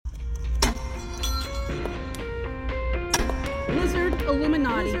Lizard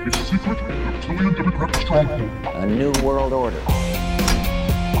Illuminati. A secret reptilian democratic stronghold. A new world order.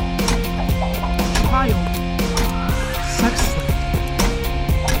 Child. Sex slave.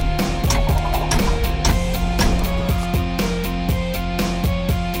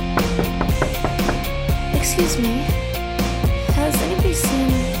 Excuse me. Has anybody seen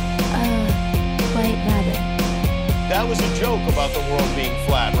a white rabbit? That was a joke about the world being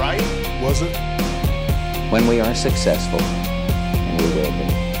flat, right? Was it? When we are successful, and we will be,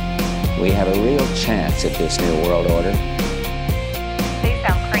 we have a real chance at this new world order. They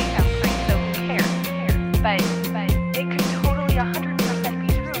sound crazy, so who cares? But it could totally 100%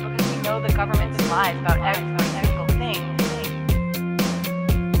 be true because we know the government's lies about every single thing.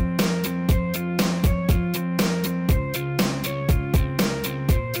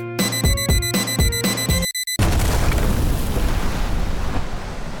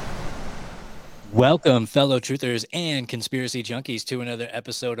 Welcome, fellow truthers and conspiracy junkies, to another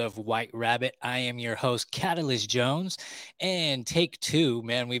episode of White Rabbit. I am your host, Catalyst Jones, and take two.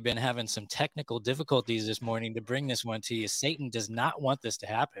 Man, we've been having some technical difficulties this morning to bring this one to you. Satan does not want this to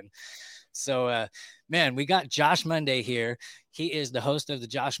happen. So, man, we got Josh Monday here. He is the host of the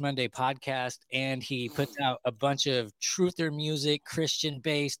Josh Monday podcast, and he puts out a bunch of truther music,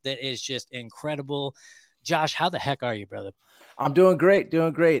 Christian-based, that is just incredible. Josh, how the heck are you, brother? I'm doing great.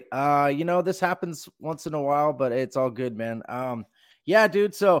 This happens once in a while, but it's all good, man. Yeah,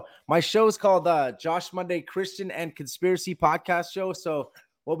 dude. So my show is called Josh Monday Christian and Conspiracy Podcast Show. So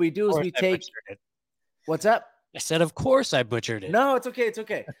what we do is we take what's up? I said, of course I butchered it. No, it's okay. It's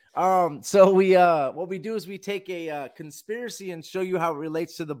okay. So we what we do is we take a conspiracy and show you how it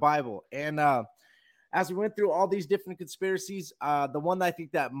relates to the Bible. And as we went through all these different conspiracies, the one that I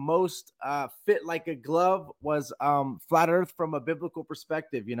think that most fit like a glove was flat Earth from a biblical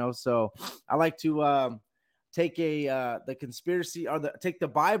perspective. So I like to take the conspiracy or take the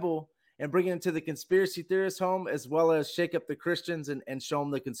Bible and bring it into the conspiracy theorist home, as well as shake up the Christians and show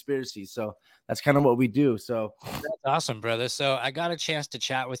them the conspiracy. So that's kind of what we do. So that's awesome, brother. So I got a chance to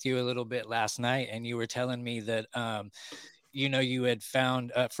chat with you a little bit last night, and you were telling me that you had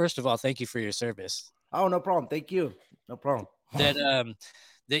found. First of all, thank you for your service. Oh, no problem. Thank you. No problem. That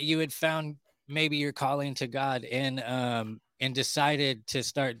you had found maybe your calling to God and decided to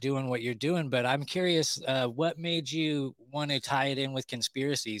start doing what you're doing. But I'm curious, what made you want to tie it in with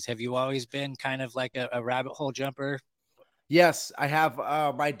conspiracies? Have you always been kind of like a rabbit hole jumper? Yes, I have.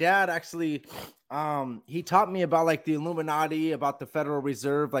 My dad actually, he taught me about like the Illuminati, about the Federal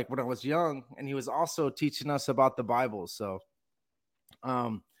Reserve, like when I was young, and he was also teaching us about the Bible. So,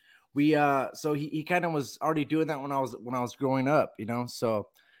 so he kind of was already doing that when I was growing up, so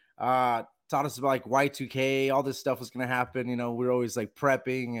taught us about like Y2K, all this stuff was going to happen. We were always like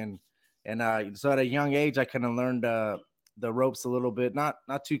prepping and so at a young age, I kind of learned the ropes a little bit, not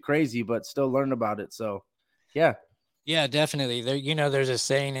too crazy, but still learned about it. So yeah. Yeah, definitely. There's a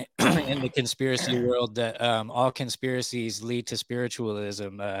saying in the conspiracy world that all conspiracies lead to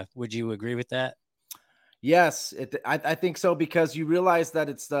spiritualism. Would you agree with that? Yes, I think so, because you realize that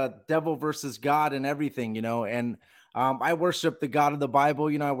it's the devil versus God and everything, and I worship the God of the Bible.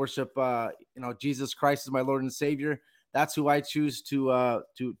 I worship, Jesus Christ is my Lord and Savior. That's who I choose to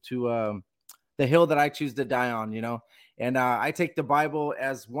the hill that I choose to die on, and I take the Bible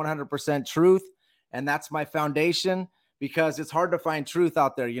as 100% truth. And that's my foundation, because it's hard to find truth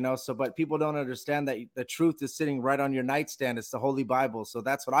out there, but people don't understand that the truth is sitting right on your nightstand. It's the Holy Bible. So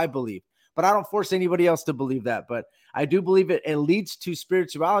that's what I believe. But I don't force anybody else to believe that. But I do believe it leads to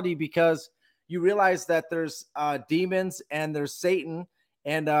spirituality, because you realize that there's demons and there's Satan.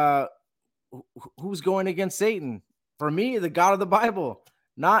 And who's going against Satan? For me, the God of the Bible,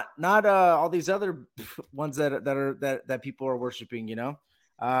 not all these other ones that people are worshiping.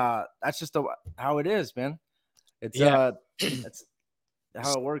 That's just how it is, man. It's that's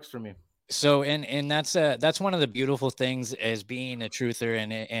how it works for me. So, and that's one of the beautiful things as being a truther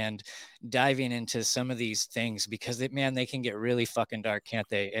and diving into some of these things, because they can get really fucking dark, can't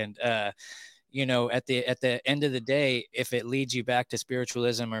they? And at the end of the day, if it leads you back to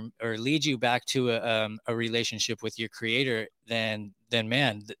spiritualism or leads you back to a relationship with your creator, then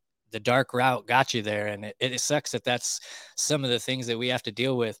man, the dark route got you there. And it sucks that that's some of the things that we have to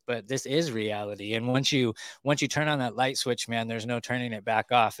deal with, but this is reality. And once you turn on that light switch, man, there's no turning it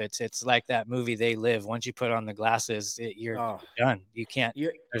back off. It's like that movie, They Live. Once you put on the glasses, you're done. You can't,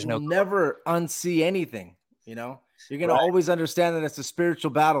 you'll never unsee anything, you're going to always understand that it's a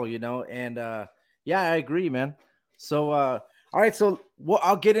spiritual battle, and yeah, I agree, man. So, all right. So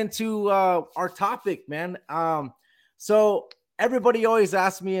I'll get into our topic, man. So everybody always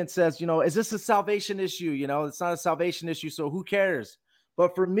asks me and says, is this a salvation issue? It's not a salvation issue, so who cares?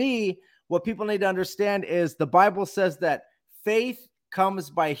 But for me, what people need to understand is the Bible says that faith comes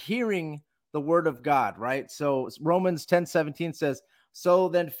by hearing the word of God, right? So Romans 10:17 says, so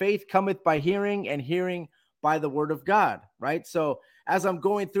then faith cometh by hearing, and hearing by the word of God, right? So as I'm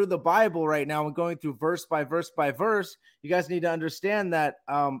going through the Bible right now, I'm going through verse by verse by verse. You guys need to understand that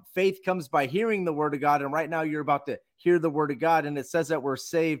faith comes by hearing the word of God. And right now you're about to hear the word of God. And it says that we're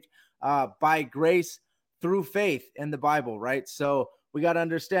saved by grace through faith in the Bible, right? So we got to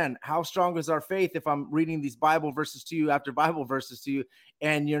understand, how strong is our faith if I'm reading these Bible verses to you after Bible verses to you,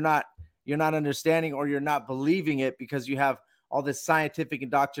 and you're not understanding, or you're not believing it, because you have all this scientific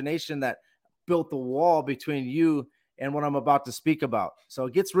indoctrination that built the wall between you and what I'm about to speak about. So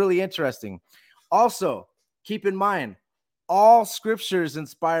it gets really interesting. Also, keep in mind, all scripture is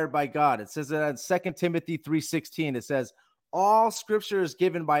inspired by God. It says that in 2 Timothy 3:16, it says, all scripture is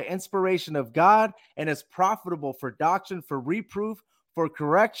given by inspiration of God and is profitable for doctrine, for reproof, for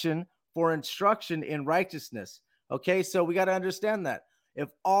correction, for instruction in righteousness. Okay, so we got to understand that if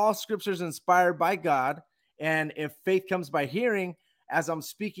all scripture is inspired by God, and if faith comes by hearing, as I'm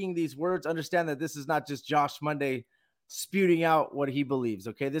speaking these words, understand that this is not just Josh Monday spewing out what he believes.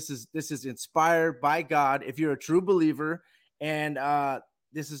 Okay, this is inspired by God. If you're a true believer, and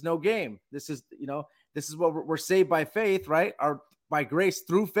this is no game. This is what we're saved by faith, right? Or by grace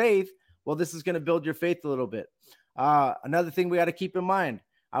through faith. Well, this is going to build your faith a little bit. Another thing we got to keep in mind,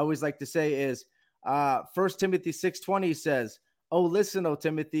 I always like to say, is 1 Timothy 6:20 says, oh, listen, O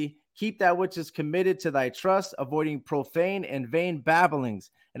Timothy, keep that which is committed to thy trust, avoiding profane and vain babblings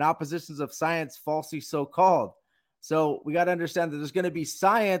and oppositions of science falsely so called. So we got to understand that there's going to be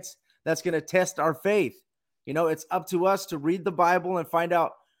science that's going to test our faith. It's up to us to read the Bible and find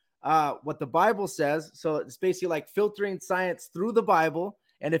out what the Bible says. So it's basically like filtering science through the Bible.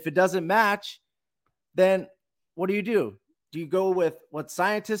 And if it doesn't match, then what do? Do you go with what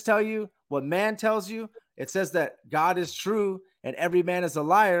scientists tell you, what man tells you? It says that God is true and every man is a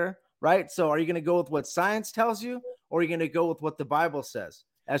liar, right? So are you going to go with what science tells you, or are you going to go with what the Bible says?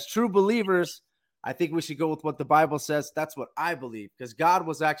 As true believers, I think we should go with what the Bible says. That's what I believe, because God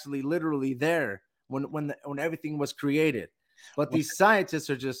was actually literally there when everything was created. But these scientists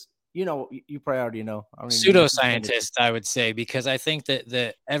are just, you probably already know. Pseudoscientists, I would say, because I think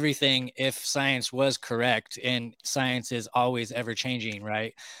that everything, if science was correct, and science is always ever changing,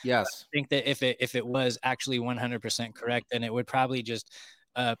 right? Yes. I think that if it was actually 100% correct, then it would probably just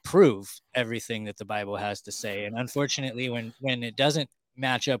prove everything that the Bible has to say. And unfortunately, when it doesn't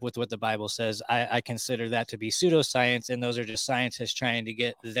match up with what the Bible says, I consider that to be pseudoscience, and those are just scientists trying to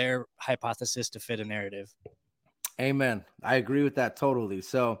get their hypothesis to fit a narrative. Amen. I agree with that totally.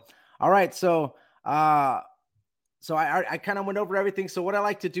 So, all right. So, I kind of went over everything. So what I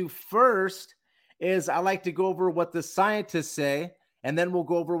like to do first is I like to go over what the scientists say, and then we'll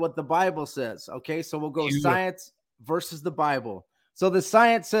go over what the Bible says. Okay. So we'll go science versus the Bible. So the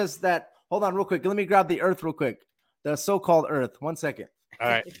science says that, hold on real quick. Let me grab the earth real quick. The so-called earth. 1 second. All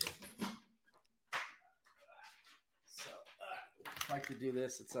right. I like to do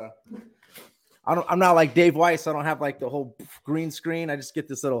this. I'm not like Dave Weiss. I don't have like the whole green screen. I just get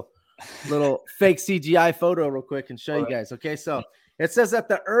this little fake CGI photo real quick and show you guys. Okay, so it says that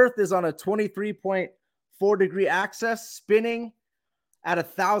the Earth is on a 23.4 degree axis, spinning at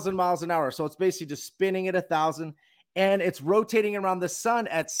 1,000 miles an hour. So it's basically just spinning at 1,000, and it's rotating around the sun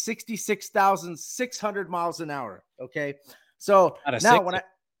at 66,600 miles an hour. Okay, so now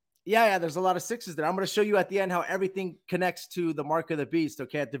there's a lot of sixes there. I'm going to show you at the end how everything connects to the mark of the beast.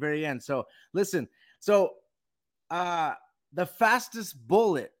 Okay, at the very end. So listen. So the fastest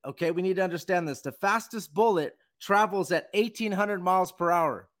bullet, okay, we need to understand this. The fastest bullet travels at 1,800 miles per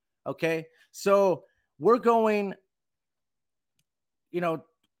hour. Okay, so we're going,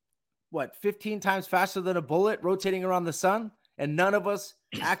 15 times faster than a bullet rotating around the sun, and none of us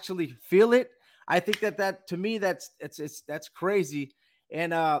actually feel it. I think that to me, that's crazy.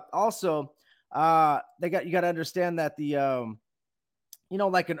 And also, you got to understand that the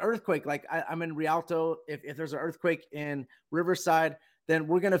like an earthquake, like I'm in Rialto. If there's an earthquake in Riverside, then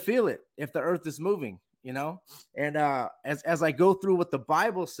we're going to feel it if the earth is moving, and as I go through what the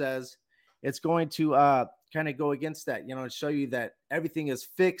Bible says, it's going to kind of go against that, and show you that everything is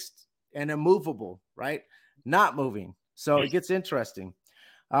fixed and immovable, right? Not moving. So it gets interesting.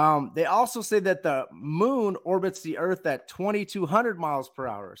 They also say that the moon orbits the earth at 2,200 miles per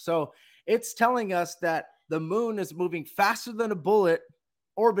hour. So it's telling us that the moon is moving faster than a bullet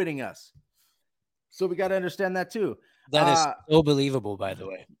orbiting us. So we got to understand that too. That is so believable, by the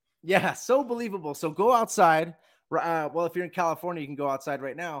way. Yeah, so believable. So go outside Well, if you're in California, you can go outside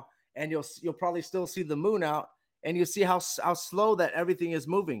right now, and you'll probably still see the moon out, and you'll see how slow that everything is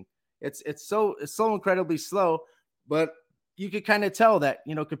moving. It's so incredibly slow, but you could kind of tell that,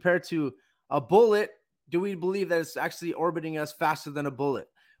 you know, compared to a bullet, do we believe that it's actually orbiting us faster than a bullet?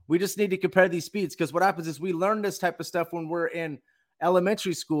 We just need to compare these speeds, because what happens is we learn this type of stuff when we're in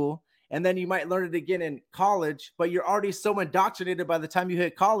elementary school, and then you might learn it again in college, but you're already so indoctrinated by the time you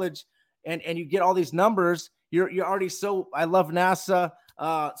hit college, and you get all these numbers. You're already so, I love NASA.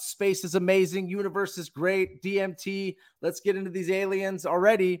 Space is amazing. Universe is great. DMT. Let's get into these aliens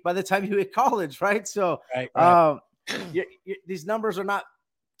already by the time you hit college, right? So, Right. These numbers are not,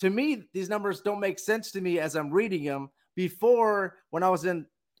 to me, these numbers don't make sense to me as I'm reading them. Before, when I was in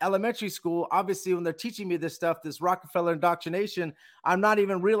elementary school, obviously, when they're teaching me this stuff, this Rockefeller indoctrination, I'm not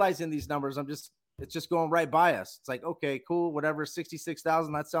even realizing these numbers. It's just going right by us. It's like, okay, cool, whatever,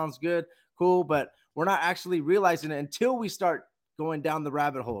 66,000, that sounds good, cool, but we're not actually realizing it until we start going down the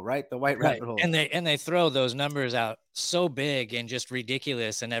rabbit hole, right? The white Right. rabbit hole. And they throw those numbers out so big and just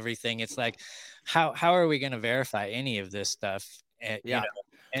ridiculous and everything. It's like, how are we going to verify any of this stuff? You Yeah. know,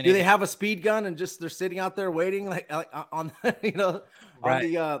 and Do they have a speed gun and just they're sitting out there waiting, like on you know, on Right.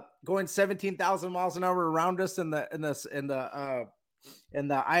 the going 17,000 miles an hour around us in the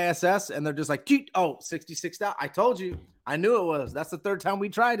ISS, and they're just like, 66,000. I told you, I knew it was. That's the third time we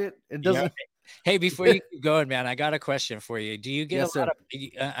tried it. It doesn't. Yeah. Hey, before you keep going, man, I got a question for you. Do you get Yes, a lot sir.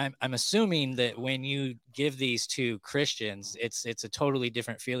 of? I'm assuming that when you give these to Christians, it's a totally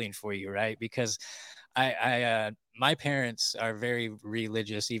different feeling for you, right? Because my parents are very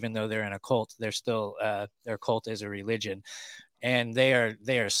religious, even though they're in a cult. They're still their cult is a religion, and they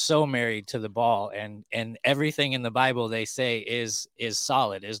are so married to the ball, and everything in the Bible they say is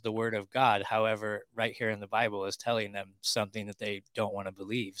solid, is the word of God. However, right here in the Bible is telling them something that they don't want to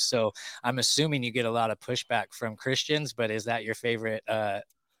believe. So I'm assuming you get a lot of pushback from Christians, but is that your favorite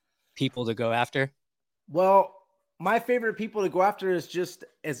people to go after? Well, my favorite people to go after is just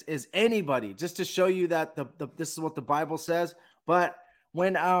as anybody, just to show you that this is what the Bible says. But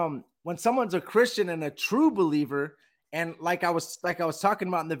when someone's a Christian and a true believer, and like I was talking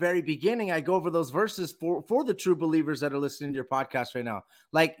about in the very beginning, I go over those verses for the true believers that are listening to your podcast right now.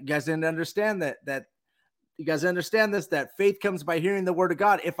 Like, you guys didn't understand that you guys understand this, that faith comes by hearing the word of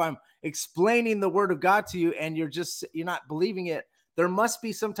God. If I'm explaining the word of God to you and you're not believing it, there must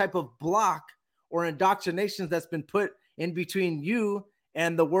be some type of block or indoctrination that's been put in between you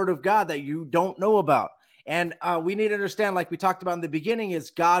and the word of God that you don't know about. And we need to understand, like we talked about in the beginning,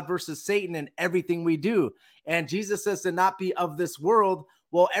 is God versus Satan in everything we do. And Jesus says to not be of this world.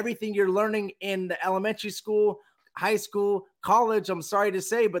 Well, everything you're learning in the elementary school, high school, college, I'm sorry to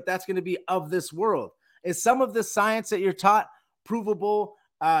say, but that's going to be of this world. Is some of the science that you're taught provable,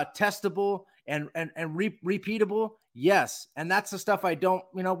 testable, and repeatable? Yes. And that's the stuff I don't,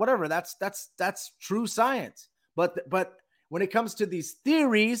 whatever. That's true science. But when it comes to these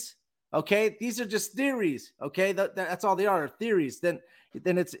theories, okay, these are just theories. Okay, that's all they are, theories. Then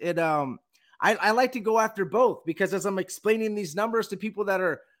I like to go after both, because as I'm explaining these numbers to people that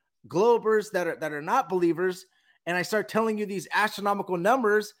are globers, that are not believers, and I start telling you these astronomical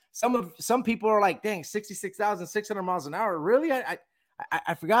numbers, some people are like, dang, 66,600 miles an hour. Really?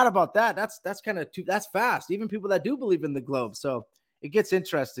 I forgot about that. That's kind of that's fast. Even people that do believe in the globe. So it gets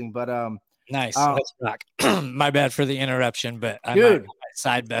interesting, but Nice. Let's rock. My bad for the interruption, but I dude, might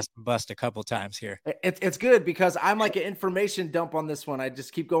side bust a couple times here. It's good, because I'm like an information dump on this one. I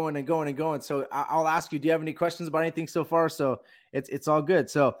just keep going and going and going. So I'll ask you, do you have any questions about anything so far? So it's all good.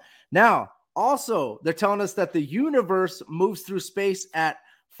 So now, also, they're telling us that the universe moves through space at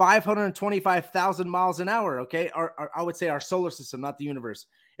 525,000 miles an hour. Okay. I would say our solar system, not the universe.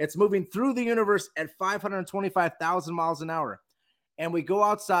 It's moving through the universe at 525,000 miles an hour. And we go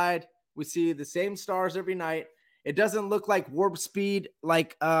outside, we see the same stars every night. It doesn't look like warp speed,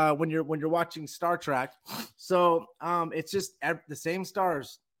 like when you're watching Star Trek. So it's just the same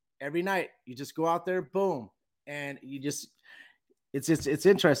stars every night. You just go out there, boom. And it's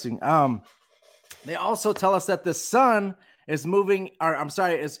interesting. They also tell us that the sun is moving, or I'm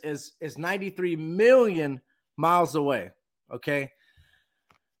sorry, is 93 million miles away. Okay.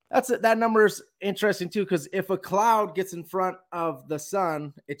 That number is interesting too, because if a cloud gets in front of the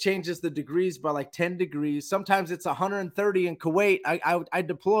sun, it changes the degrees by like 10 degrees. Sometimes it's 130 in Kuwait. I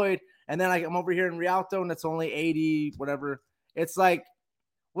deployed, and then I'm over here in Rialto, and it's only 80, whatever. It's like,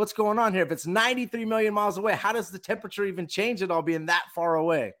 what's going on here? If it's 93 million miles away, how does the temperature even change at all being that far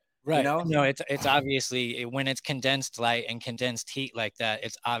away? Right. No, it's obviously, when it's condensed light and condensed heat like that,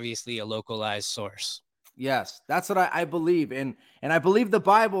 it's obviously a localized source. Yes, that's what I believe. And I believe the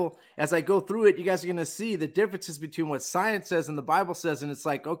Bible, as I go through it, you guys are going to see the differences between what science says and the Bible says. And it's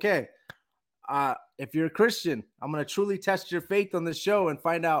like, okay, if you're a Christian, I'm going to truly test your faith on this show and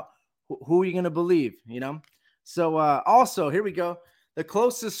find out who you're going to believe, you know? So also, here we go. The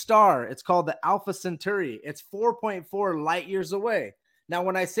closest star, it's called the Alpha Centauri. It's 4.4 light years away. Now,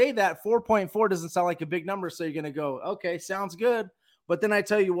 when I say that, 4.4 doesn't sound like a big number. So you're going to go, okay, sounds good. But then I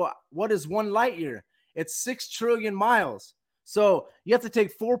tell you what is 1 light year? It's 6 trillion miles. So you have to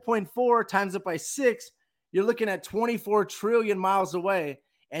take 4.4 times it by 6. You're looking at 24 trillion miles away.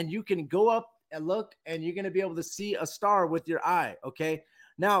 And you can go up and look, and you're going to be able to see a star with your eye. Okay.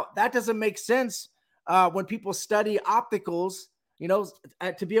 Now, that doesn't make sense when people study opticals, you know,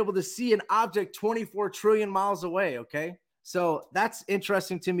 to be able to see an object 24 trillion miles away. Okay. So that's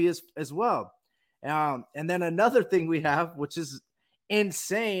interesting to me as well. And then another thing we have, which is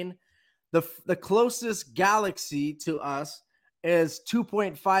insane, the closest galaxy to us is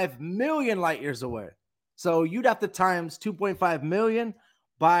 2.5 million light years away. So you'd have to times 2.5 million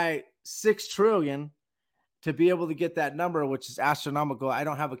by 6 trillion to be able to get that number, which is astronomical. I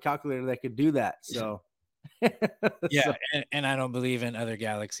don't have a calculator that could do that. So Yeah, so, and I don't believe in other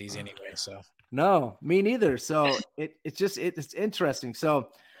galaxies anyway. So no, me neither. So it's interesting. So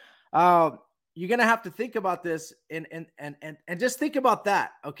you're gonna have to think about this and just think about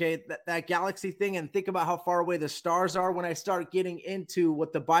that. Okay, that galaxy thing, and think about how far away the stars are. When I start getting into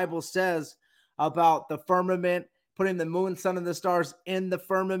what the Bible says about the firmament, putting the moon, sun, and the stars in the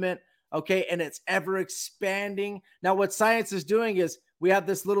firmament, okay, and it's ever expanding. Now, what science is doing is we have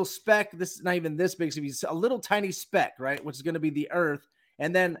this little speck. This is not even this big, it's a little tiny speck, right? Which is going to be the Earth.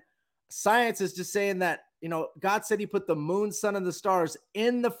 And then science is just saying that, you know, God said he put the moon, sun, and the stars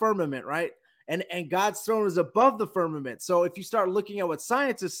in the firmament, right? And God's throne is above the firmament. So if you start looking at what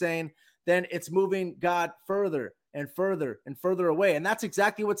science is saying, then it's moving God further and further and further away. And that's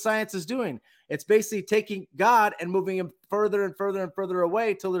exactly what science is doing. It's basically taking God and moving him further and further and further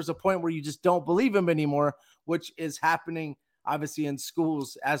away till there's a point where you just don't believe him anymore, which is happening obviously in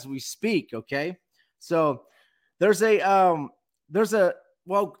schools as we speak. Okay. So there's a,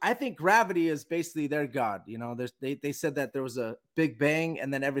 well, I think gravity is basically their God. You know, they said that there was a big bang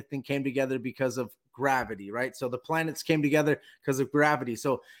and then everything came together because of gravity, right? So the planets came together because of gravity.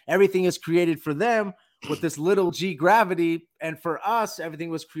 So everything is created for them with this little g gravity. And for us,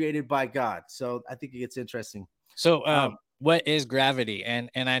 everything was created by God. So I think it gets interesting. So what is gravity? And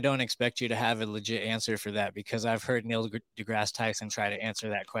I don't expect you to have a legit answer for that, because I've heard Neil deGrasse Tyson try to answer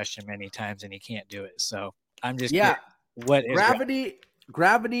that question many times and he can't do it. So I'm just curious, what is gravity?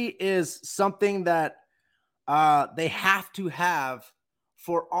 Gravity is something that they have to have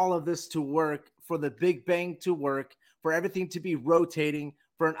for all of this to work, for the Big Bang to work, for everything to be rotating,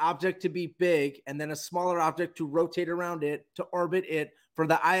 for an object to be big, and then a smaller object to rotate around it, to orbit it, for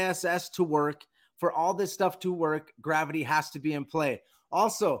the ISS to work, for all this stuff to work, gravity has to be in play.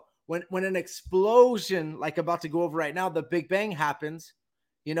 Also, when an explosion, like about to go over right now, the Big Bang happens,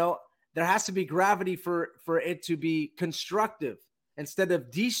 you know, there has to be gravity for it to be constructive instead of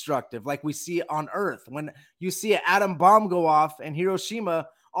destructive, like we see on Earth. When you see an atom bomb go off in Hiroshima,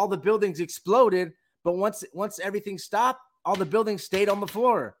 all the buildings exploded, but once everything stopped, all the buildings stayed on the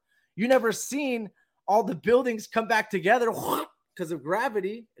floor. You never seen all the buildings come back together because of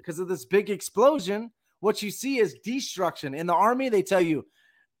gravity, because of this big explosion. What you see is destruction. In the army, they tell you,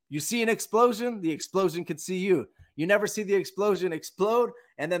 you see an explosion, the explosion can see you. You never see the explosion explode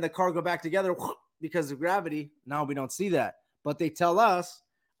and then the car go back together because of gravity. No, we don't see that. But they tell us,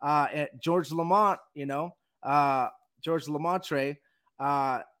 George Lamont, you know, George Lamontre,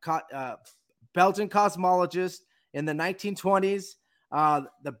 Belgian cosmologist in the 1920s,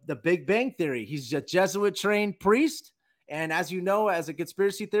 the Big Bang Theory. He's a Jesuit trained priest. And as you know, as a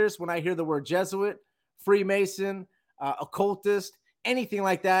conspiracy theorist, when I hear the word Jesuit, Freemason, occultist, anything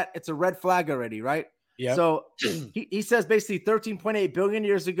like that, it's a red flag already, right? Yep. So he says basically 13.8 billion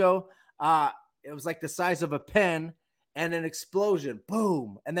years ago, it was like the size of a pen, and an explosion,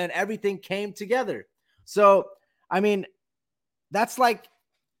 boom, and then everything came together. So, I mean, that's like,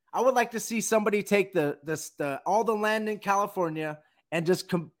 I would like to see somebody take all the land in California and just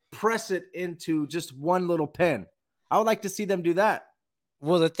compress it into just one little pen. I would like to see them do that.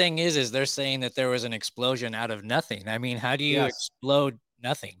 Well, the thing is they're saying that there was an explosion out of nothing. I mean, how do you explode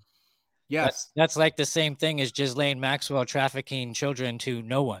nothing? Yes. That's like the same thing as Ghislaine Maxwell trafficking children to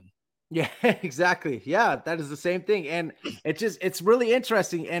no one. Yeah, exactly. Yeah, that is the same thing. And it's really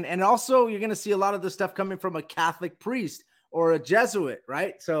interesting. And also you're going to see a lot of this stuff coming from a Catholic priest or a Jesuit,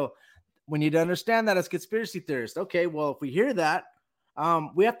 right? So we need to understand that as conspiracy theorists. Okay, well, if we hear that,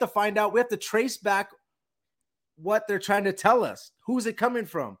 we have to find out, we have to trace back what they're trying to tell us. Who's it coming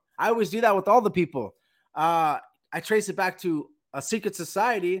from? I always do that with all the people. I trace it back to a secret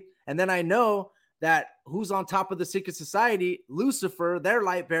society, and then I know that who's on top of the secret society, Lucifer, their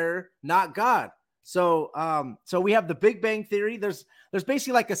light bearer, not God. So we have the Big Bang Theory. There's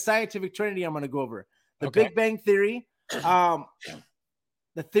basically like a scientific trinity I'm going to go over. The Big Bang Theory, the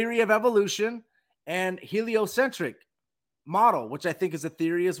theory of evolution, and heliocentric model, which I think is a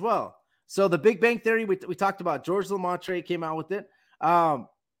theory as well. So the Big Bang Theory, we talked about. George Lemaitre came out with it.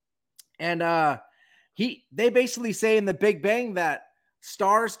 They basically say in the Big Bang that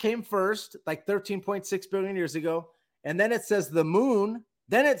stars came first, like 13.6 billion years ago. And then it says the moon,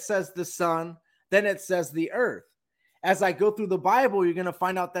 then it says the sun, then it says the earth. As I go through the Bible, you're going to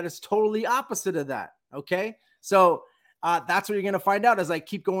find out that it's totally opposite of that. Okay. So that's what you're going to find out as I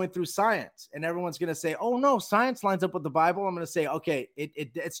keep going through science, and everyone's going to say, oh no, science lines up with the Bible. I'm going to say, okay,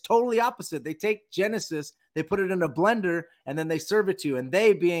 it's totally opposite. They take Genesis, they put it in a blender, and then they serve it to you. And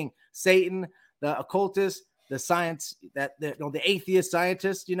they being Satan, the occultist, the science, the atheist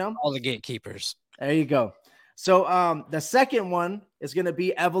scientist, all the gatekeepers. There you go. So the second one is going to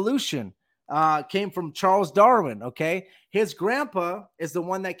be evolution. Came from Charles Darwin. Okay. His grandpa is the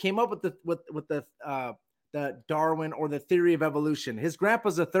one that came up with the Darwin or the theory of evolution. His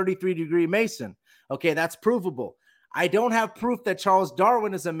grandpa's a 33-degree Mason. Okay, that's provable. I don't have proof that Charles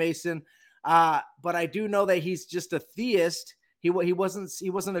Darwin is a Mason, but I do know that he's just a theist. He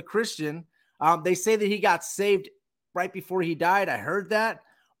wasn't a Christian. They say that he got saved right before he died. I heard that,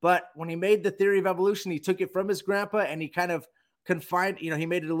 but when he made the theory of evolution, he took it from his grandpa and he kind of confined. He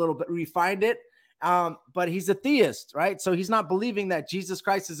made it a little bit, refined it. But he's a theist, right? So he's not believing that Jesus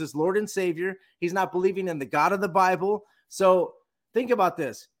Christ is his Lord and Savior. He's not believing in the God of the Bible. So think about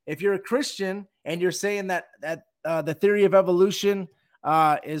this. If you're a Christian and you're saying that the theory of evolution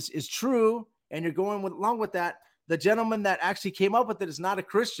is true, and you're going along with that, the gentleman that actually came up with it is not a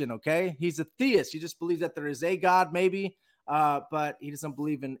Christian, okay? He's a theist. He just believes that there is a God, maybe, but he doesn't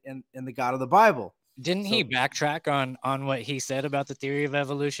believe in the God of the Bible. Didn't he backtrack on what he said about the theory of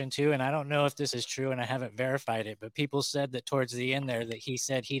evolution too? And I don't know if this is true, and I haven't verified it, but people said that towards the end there that he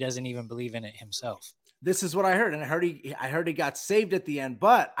said he doesn't even believe in it himself. This is what I heard, and I heard he got saved at the end,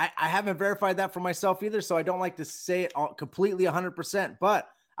 but I haven't verified that for myself either, so I don't like to say it all completely 100%. But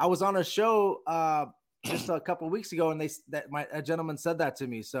I was on a show just a couple of weeks ago, and a gentleman said that to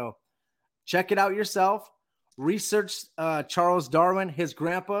me. So check it out yourself. Research Charles Darwin, his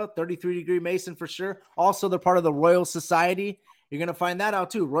grandpa, 33-degree Mason for sure. Also, they're part of the Royal Society. You're going to find that out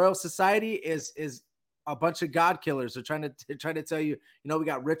too. Royal Society is a bunch of God killers. They're trying to tell you, we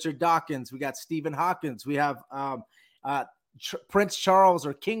got Richard Dawkins, we got Stephen Hawkins, we have Prince Charles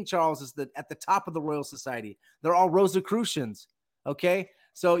or King Charles is at the top of the Royal Society. They're all Rosicrucians. Okay.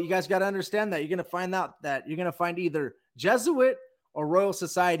 So you guys got to understand that. You're going to find out that you're going to find either Jesuit or Royal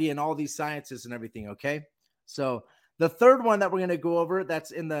Society in all these sciences and everything. Okay. So the third one that we're going to go over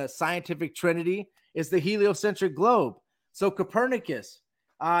that's in the scientific trinity is the heliocentric globe. So Copernicus,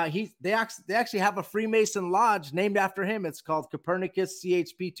 they actually have a Freemason lodge named after him. It's called Copernicus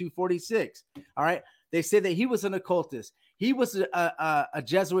CHP 246. All right. They say that he was an occultist. He was a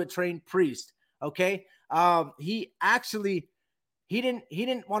Jesuit trained priest. Okay. He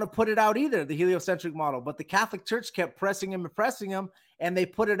didn't want to put it out either, the heliocentric model, but the Catholic Church kept pressing him, and they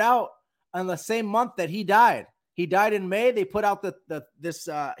put it out on the same month that he died. He died in May. They put out this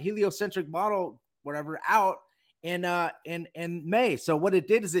heliocentric model, whatever, out in May. So what it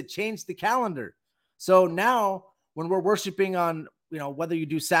did is it changed the calendar. So now when we're worshiping on, whether you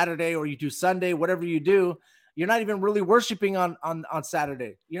do Saturday or you do Sunday, whatever you do, you're not even really worshiping on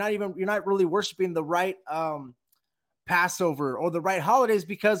Saturday. You're not really worshiping the right Passover or the right holidays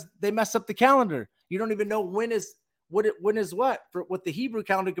because they mess up the calendar. You don't even know when is what for with the Hebrew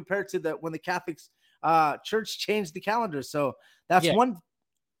calendar compared to when the Catholic Church changed the calendar. So that's one.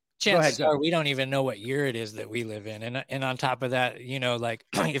 Chances are we don't even know what year it is that we live in. And on top of that, like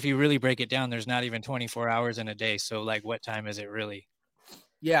if you really break it down, there's not even 24 hours in a day. So like what time is it really?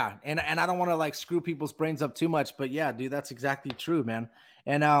 Yeah. And I don't want to like screw people's brains up too much, but yeah, dude, that's exactly true, man.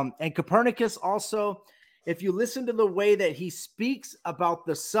 And Copernicus also, if you listen to the way that he speaks about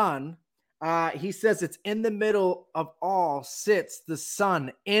the sun, he says it's in the middle of all sits the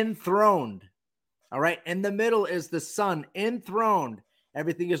sun enthroned. All right. In the middle is the sun enthroned.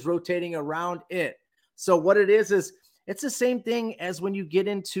 Everything is rotating around it. So what it is it's the same thing as when you get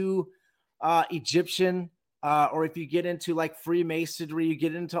into Egyptian or if you get into like Freemasonry, you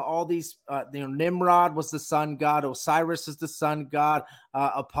get into all these, Nimrod was the sun god. Osiris is the sun god.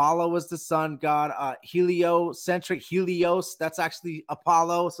 Apollo was the sun god. Heliocentric, Helios, that's actually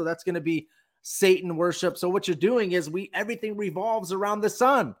Apollo. So that's going to be Satan worship. So what you're doing is everything revolves around the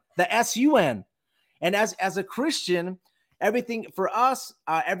sun, the S-U-N. And as a Christian, everything for us,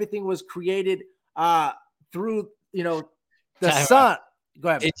 everything was created through, the sun. Go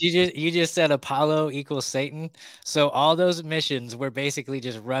ahead. You just said Apollo equals Satan. So all those missions were basically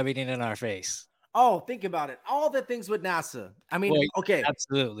just rubbing it in our face. Oh, think about it. All the things with NASA. I mean, Well, okay.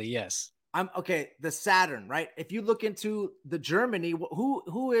 Absolutely, yes. The Saturn, right? If you look into the Germany,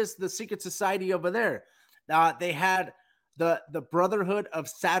 who is the secret society over there? They had the Brotherhood of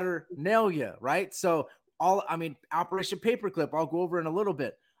Saturnalia, right? So Operation Paperclip, I'll go over in a little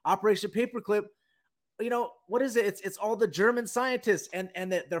bit. Operation Paperclip, what is it? It's all the German scientists, and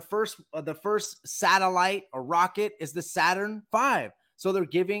the first satellite or rocket is the Saturn V. So they're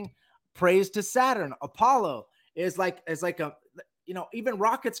giving praise to Saturn. Apollo is like a, even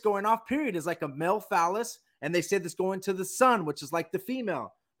rockets going off period is like a male phallus, and they say this going to the sun, which is like the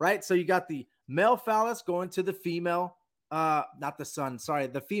female, right? So you got the male phallus going to the female, not the sun, sorry,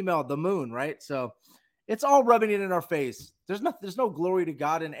 the female, the moon, right? So it's all rubbing it in our face. There's no glory to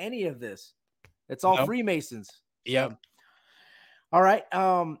God in any of this. It's all Freemasons. Yep. All right.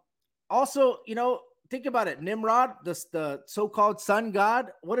 Also, think about it. Nimrod, the so-called sun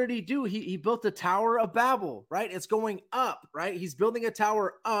god, what did he do? He built the Tower of Babel, right? It's going up, right? He's building a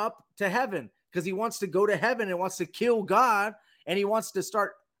tower up to heaven because he wants to go to heaven and wants to kill God, and he wants to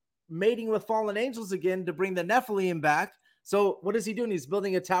start mating with fallen angels again to bring the Nephilim back. So what is he doing? He's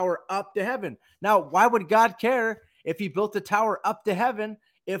building a tower up to heaven. Now, why would God care if he built a tower up to heaven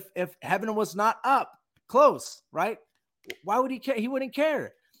if heaven was not up close, right? Why would he care? He wouldn't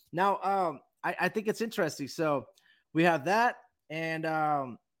care. Now, I think it's interesting. So we have that. And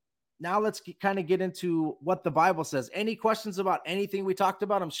now let's kind of get into what the Bible says. Any questions about anything we talked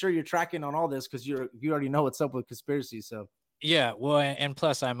about? I'm sure you're tracking on all this because you already know what's up with conspiracy. So yeah, well, and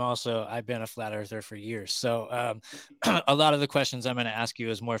plus I've been a flat earther for years. So a lot of the questions I'm going to ask you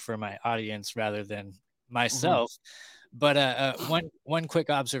is more for my audience rather than myself. But one quick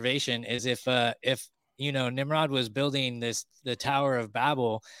observation is if Nimrod was building the Tower of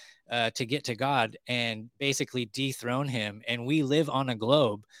Babel to get to God and basically dethrone him, and we live on a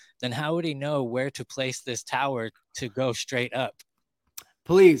globe, then how would he know where to place this tower to go straight up?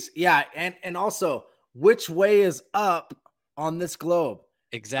 Please, yeah, and also which way is up on this globe?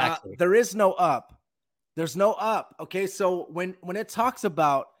 Exactly. There is no up. There's no up. Okay, so when it talks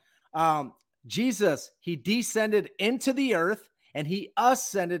about Jesus, he descended into the earth and he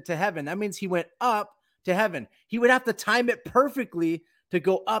ascended to heaven. That means he went up to heaven. He would have to time it perfectly to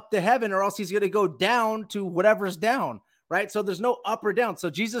go up to heaven, or else he's going to go down to whatever's down, right? So there's no up or down. So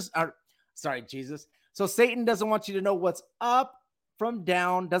Jesus. So Satan doesn't want you to know what's up from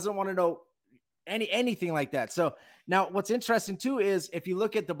down, doesn't want to know anything like that. So now what's interesting too is if you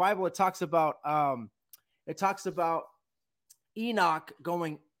look at the Bible, it talks about Enoch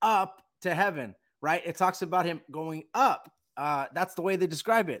going up to heaven, right? It talks about him going up. That's the way they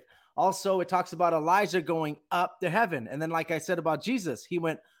describe it. Also, it talks about Elijah going up to heaven. And then, like I said about Jesus, he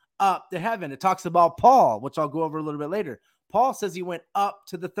went up to heaven. It talks about Paul, which I'll go over a little bit later. Paul says he went up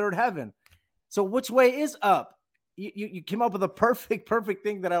to the third heaven. So which way is up? You came up with a perfect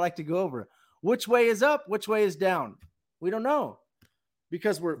thing that I like to go over. Which way is up? Which way is down? We don't know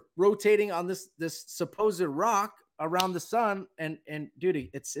because we're rotating on this supposed rock around the sun. And dude,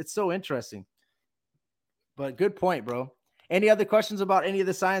 it's so interesting. But good point, bro. Any other questions about any of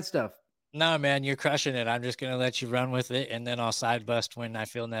the science stuff? No, man, you're crushing it. I'm just going to let you run with it, and then I'll side bust when I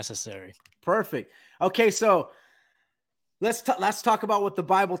feel necessary. Perfect. Okay, so let's talk about what the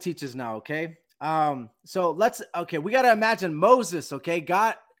Bible teaches now, okay? We got to imagine Moses, okay?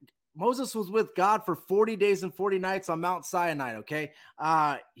 Moses was with God for 40 days and 40 nights on Mount Sinai, okay?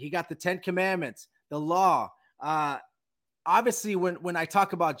 He got the 10 commandments, the law. Obviously, when I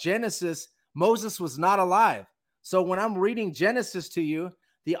talk about Genesis, Moses was not alive. So when I'm reading Genesis to you,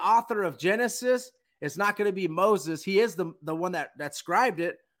 the author of Genesis is not going to be Moses. He is the one that scribed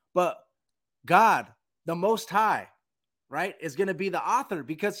it, but God, the Most High, right, is going to be the author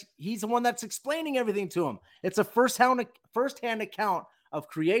because he's the one that's explaining everything to him. It's a firsthand account of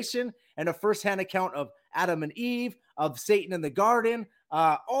creation and a firsthand account of Adam and Eve, of Satan in the garden.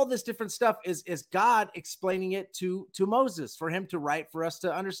 All this different stuff is God explaining it to Moses for him to write for us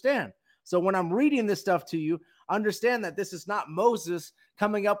to understand. So when I'm reading this stuff to you, understand that this is not Moses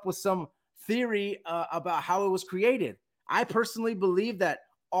coming up with some theory about how it was created. I personally believe that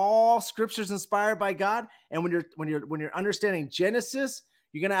all scripture is inspired by God. And when you're understanding Genesis,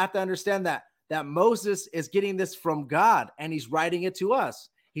 you're going to have to understand that Moses is getting this from God and he's writing it to us.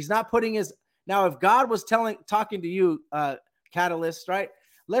 He's not putting his, now if God was talking to you, Catalyst, right?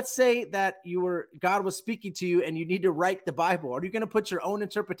 let's say that God was speaking to you and you need to write the Bible. Are you going to put your own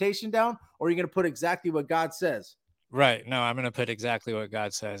interpretation down, or are you going to put exactly what God says? Right. No, I'm going to put exactly what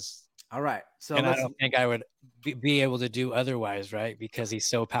God says. All right. So and I don't think I would be able to do otherwise, right? Because he's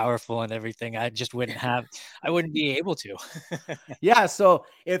so powerful and everything. I wouldn't be able to. Yeah. So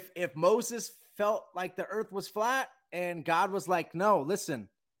if Moses felt like the earth was flat and God was like, no, listen,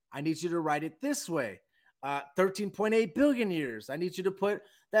 I need you to write it this way. 13.8 billion years. I need you to put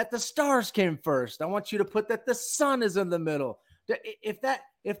that the stars came first. I want you to put that the sun is in the middle.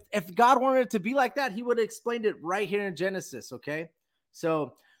 If God wanted it to be like that, he would have explained it right here in Genesis. Okay.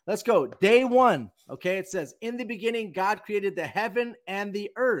 So let's go. Day 1. Okay. It says, in the beginning, God created the heaven and the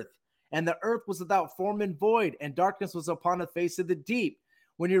earth. And the earth was without form and void, and darkness was upon the face of the deep.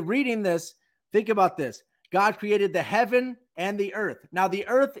 When you're reading this, think about this. God created the heaven and the earth. Now, the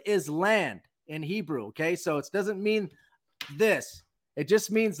earth is land in Hebrew, okay? So it doesn't mean this. It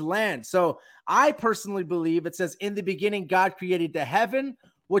just means land. So I personally believe it says, in the beginning, God created the heaven,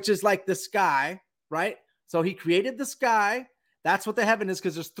 which is like the sky, right? So he created the sky. That's what the heaven is,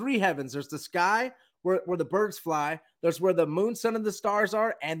 because there's 3 heavens. There's the sky, where the birds fly. There's where the moon, sun, and the stars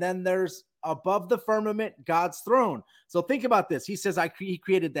are. And then there's above the firmament, God's throne. So think about this. He says, he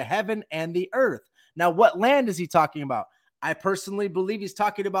created the heaven and the earth. Now, what land is he talking about? I personally believe he's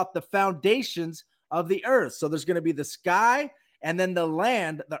talking about the foundations of the earth. So there's going to be the sky, and then the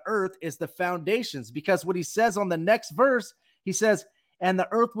land, the earth, is the foundations. Because what he says on the next verse, he says, and the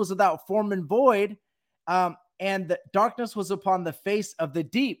earth was without form and void, and the darkness was upon the face of the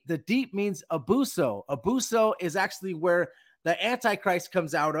deep. The deep means abuso. Abuso is actually where the Antichrist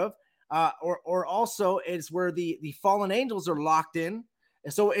comes out of, or also is where the fallen angels are locked in.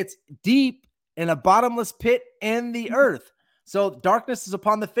 And so it's deep in a bottomless pit in the earth. So darkness is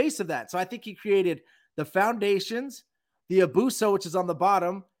upon the face of that. So I think he created the foundations, the abuso, which is on the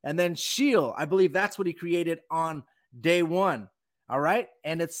bottom, and then Sheol. I believe that's what he created on day 1. All right.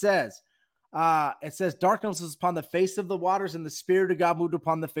 And it says darkness was upon the face of the waters, and the Spirit of God moved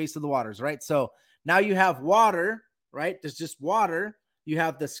upon the face of the waters, right? So now you have water, right? There's just water. You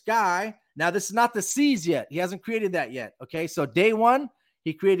have the sky. Now this is not the seas yet. He hasn't created that yet. Okay. So day 1,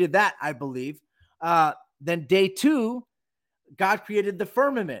 he created that, I believe. Then day 2, God created the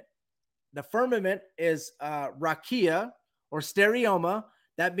firmament. The firmament is rakia or stereoma.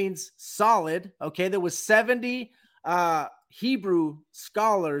 That means solid. Okay. There was 70 Hebrew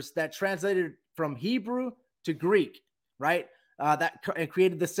scholars that translated from Hebrew to Greek, right? That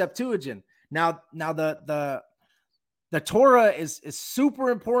created the Septuagint. Now the Torah is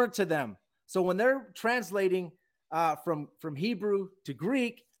super important to them. So when they're translating from Hebrew to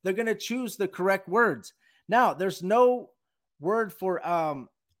Greek, they're going to choose the correct words. Now, there's no word for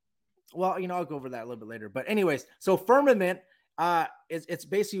well, I'll go over that a little bit later. But anyways, so firmament it's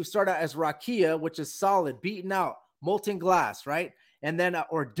basically, you start out as rakia, which is solid, beaten out, molten glass, right? And then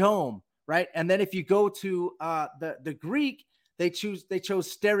or dome, right? And then if you go to the Greek, they chose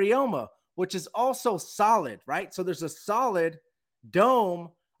stereoma, which is also solid, right? So there's a solid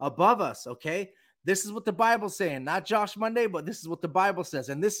dome above us, okay? This is what the Bible's saying, not Josh Monday, but this is what the Bible says.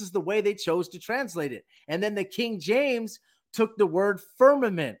 And this is the way they chose to translate it. And then the King James took the word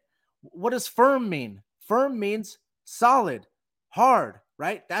firmament. What does firm mean? Firm means solid, hard,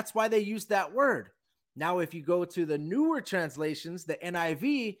 right? That's why they use that word. Now, if you go to the newer translations, the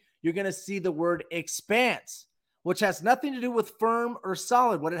NIV, you're going to see the word expanse, which has nothing to do with firm or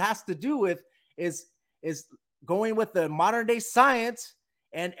solid. What it has to do with is going with the modern day science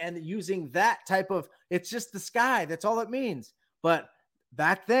and using that type of, it's just the sky. That's all it means. But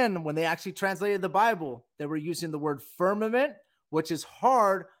back then, when they actually translated the Bible, they were using the word firmament, which is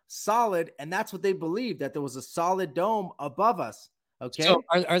hard, solid. And that's what they believed, that there was a solid dome above us. Okay. So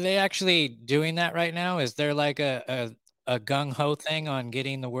are they actually doing that right now? Is there like a gung-ho thing on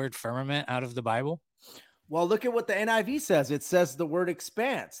getting the word firmament out of the Bible? Well, look at what the NIV says. It says the word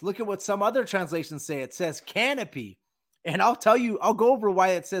expanse. Look at what some other translations say. It says canopy. And I'll go over why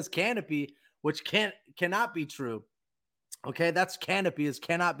it says canopy, which cannot be true. Okay, that's canopy is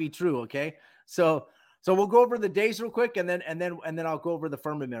cannot be true. Okay, so we'll go over the days real quick, and then I'll go over the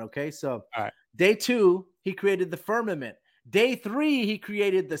firmament. Okay, so all right. Day 2, he created the firmament. Day 3, he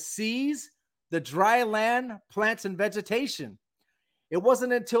created the seas, the dry land, plants, and vegetation. It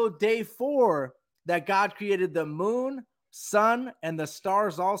wasn't until day 4 that God created the moon, sun, and the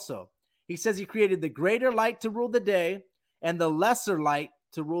stars also. He says he created the greater light to rule the day and the lesser light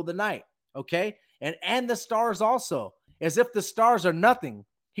to rule the night. Okay. And the stars also, as if the stars are nothing.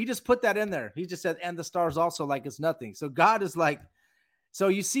 He just put that in there. He just said, and the stars also, like it's nothing. So God is like, so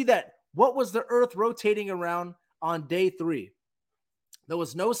you see that what was the earth rotating around on day 3? There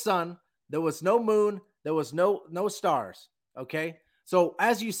was no sun, there was no moon, there was no stars. Okay. So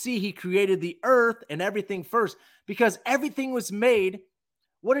as you see, he created the earth and everything first because everything was made.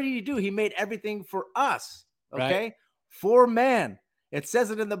 What did he do? He made everything for us. Okay. Right. For man. It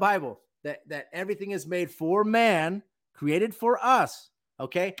says it in the Bible that everything is made for man, created for us.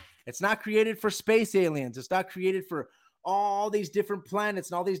 Okay. It's not created for space aliens. It's not created for all these different planets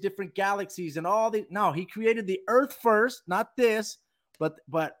and all these different galaxies and all the, no, he created the earth first, not this, but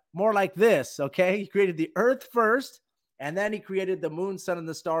more like this. Okay. He created the earth first, and then he created the moon, sun, and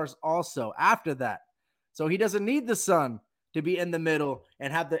the stars also after that. So he doesn't need the sun to be in the middle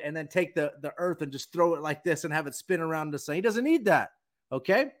and have and then take the earth and just throw it like this and have it spin around the sun. He doesn't need that.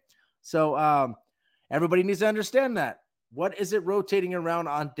 Okay. So everybody needs to understand that. What is it rotating around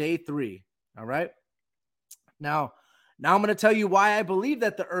on day 3? All right. Now I'm going to tell you why I believe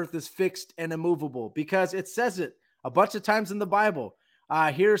that the earth is fixed and immovable, because it says it a bunch of times in the Bible.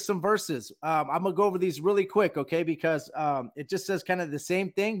 Here are some verses. I'm going to go over these really quick, okay, because it just says kind of the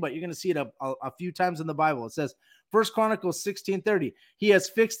same thing, but you're going to see it a few times in the Bible. It says, 1 Chronicles 16:30, he has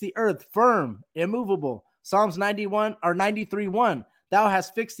fixed the earth firm, immovable. Psalms 91 or 93:1, thou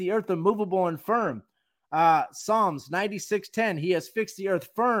hast fixed the earth immovable and firm. Psalms 96:10, he has fixed the earth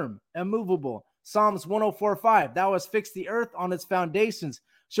firm, immovable. Psalms 104:5, thou hast fixed the earth on its foundations,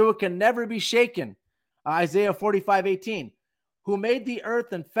 so it can never be shaken. Isaiah 45:18, who made the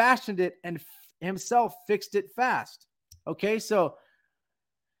earth and fashioned it and himself fixed it fast. Okay, so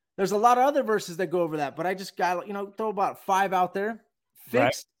there's a lot of other verses that go over that, but I just got, throw about 5 out there.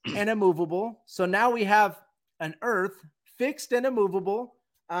 Fixed and immovable. So now we have an earth fixed and immovable,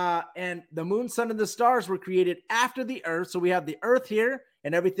 and the moon, sun, and the stars were created after the earth. So we have the earth here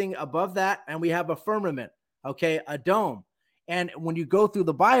and everything above that, and we have a firmament, okay, a dome. And when you go through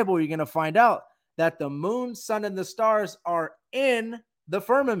the Bible, you're going to find out that the moon, sun, and the stars are in the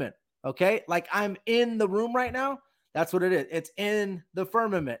firmament, okay? Like I'm in the room right now. That's what it is. It's in the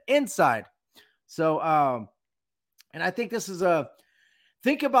firmament, inside. So, and I think this is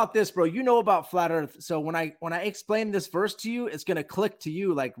think about this, bro. You know about flat earth. So when I explain this verse to you, it's going to click to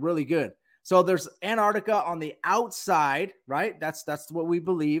you like really good. So there's Antarctica on the outside, right? That's what we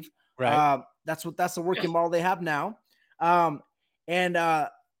believe. Right. That's the working model they have now. The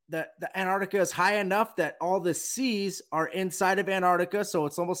Antarctica is high enough that all the seas are inside of Antarctica. So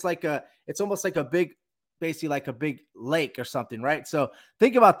it's almost like a big, basically like a big lake or something, right? So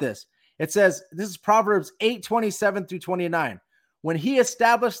think about this. It says, this is Proverbs 8:27 through 29. When he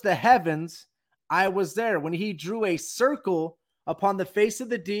established the heavens, I was there. When he drew a circle upon the face of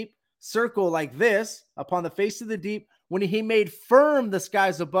the deep, circle like this upon the face of the deep, when he made firm the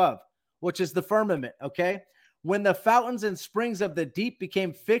skies above, which is the firmament, okay? When the fountains and springs of the deep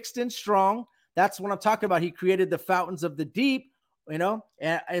became fixed and strong, that's what I'm talking about. He created the fountains of the deep, and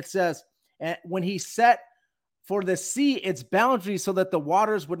it says, and when he set for the sea its boundaries so that the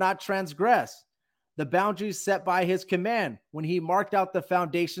waters would not transgress, the boundaries set by his command, when he marked out the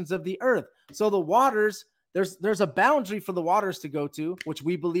foundations of the earth. So the waters, there's a boundary for the waters to go to, which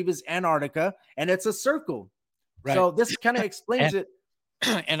we believe is Antarctica, and it's a circle. Right. So this kind of explains it.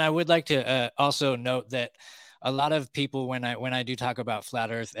 And I would like to also note that a lot of people, when I do talk about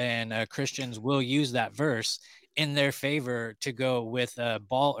flat earth, and Christians will use that verse in their favor to go with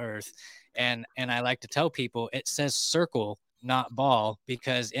ball earth. And I like to tell people it says circle, not ball,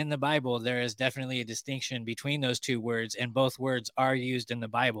 because in the Bible, there is definitely a distinction between those two words, and both words are used in the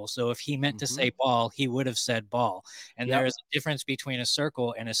Bible. So if he meant to say ball, he would have said ball. And there is a difference between a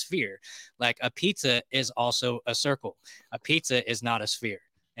circle and a sphere. Like a pizza is also a circle. A pizza is not a sphere.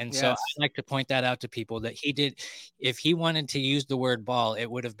 And so I like to point that out to people, that if he wanted to use the word ball, it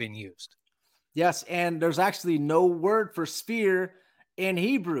would have been used. Yes. And there's actually no word for sphere in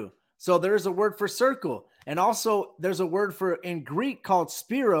Hebrew. So there's a word for circle. And also there's a word for in Greek called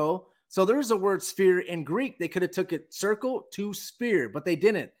spiro. So there's a word sphere in Greek. They could have took it circle to sphere, but they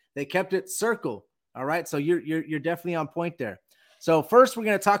didn't. They kept it circle. All right. So you're definitely on point there. So first we're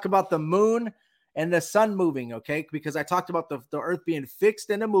going to talk about the moon and the sun moving. Okay. Because I talked about the earth being fixed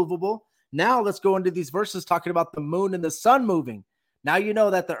and immovable. Now let's go into these verses talking about the moon and the sun moving. Now you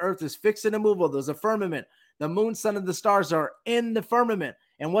know that the earth is fixed and immovable. There's a firmament. The moon, sun, and the stars are in the firmament.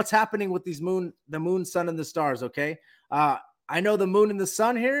 And what's happening with the moon, sun, and the stars, okay? I know the moon and the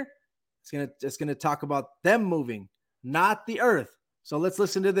sun here, it's gonna talk about them moving, not the earth. So let's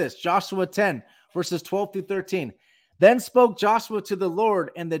listen to this. Joshua 10, verses 12 through 13. Then spoke Joshua to the Lord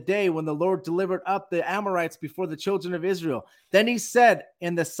in the day when the Lord delivered up the Amorites before the children of Israel. Then he said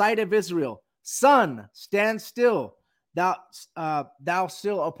in the sight of Israel, sun, stand still. Thou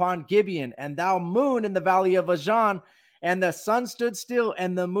still upon Gibeon, and thou moon in the valley of Ajan, And the sun stood still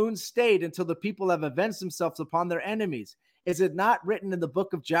and the moon stayed until the people have avenged themselves upon their enemies. Is it not written in the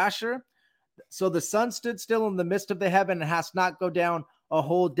book of Jasher? So the sun stood still in the midst of the heaven and has not go down a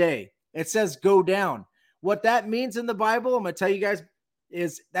whole day. It says go down. What that means in the Bible, I'm going to tell you guys,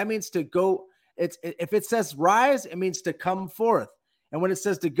 is that means to go. If it says rise, it means to come forth. And when it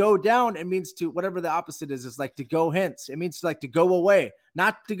says to go down, it means to, whatever the opposite is like to go hence. It means like to go away,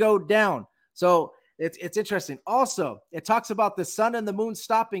 not to go down. So it's interesting. Also, it talks about the sun and the moon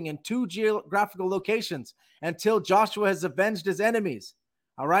stopping in 2 geographical locations until Joshua has avenged his enemies.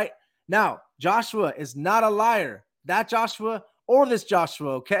 All right. Now, Joshua is not a liar. That Joshua or this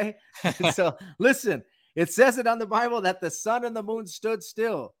Joshua, okay? So listen, it says it on the Bible that the sun and the moon stood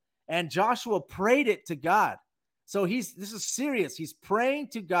still, and Joshua prayed it to God. So this is serious. He's praying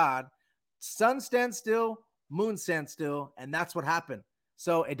to God. Sun stands still, moon stands still, and that's what happened.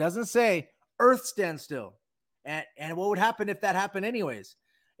 So it doesn't say earth stands still. And what would happen if that happened anyways?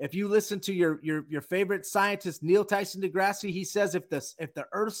 If you listen to your favorite scientist, Neil Tyson deGrasse, he says if the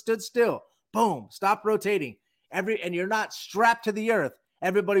earth stood still, boom, stop rotating, and you're not strapped to the earth,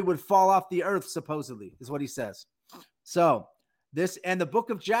 everybody would fall off the earth, supposedly, is what he says. So this, and the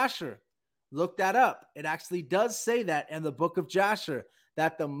book of Jasher, look that up. It actually does say that in the book of Jasher,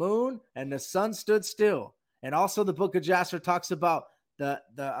 that the moon and the sun stood still. And also the book of Jasher talks about the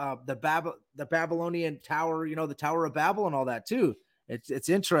Babylonian tower, the Tower of Babel and all that too. It's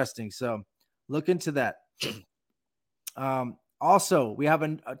interesting. So look into that. Also, we have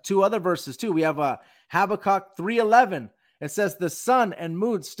 2 other verses too. We have Habakkuk 3:11. It says, the sun and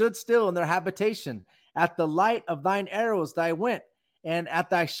moon stood still in their habitation. At the light of thine arrows thy went, and at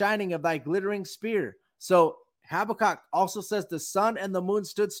thy shining of thy glittering spear. So Habakkuk also says the sun and the moon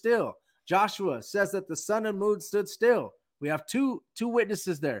stood still. Joshua says that the sun and moon stood still. We have two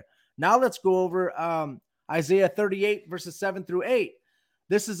witnesses there. Now let's go over Isaiah 38 verses 7 through 8.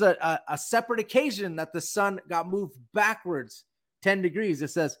 This is a separate occasion that the sun got moved backwards 10 degrees. It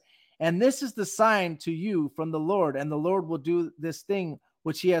says, and this is the sign to you from the Lord, and the Lord will do this thing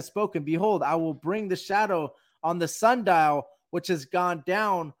which he has spoken. Behold, I will bring the shadow on the sundial, which has gone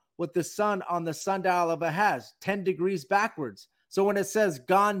down with the sun on the sundial of Ahaz, 10 degrees backwards. So when it says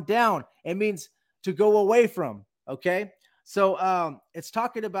gone down, it means to go away from, okay? So it's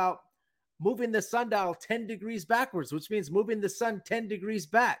talking about moving the sundial 10 degrees backwards, which means moving the sun 10 degrees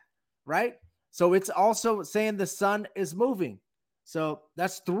back, right? So it's also saying the sun is moving. So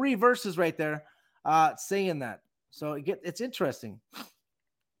that's 3 verses right there saying that. So it's interesting.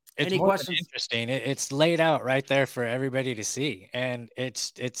 It's Any more than questions? interesting. It's laid out right there for everybody to see, and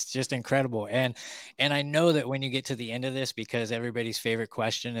it's just incredible. And I know that when you get to the end of this, because everybody's favorite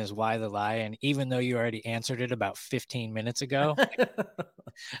question is why the lie, and even though you already answered it about 15 minutes ago,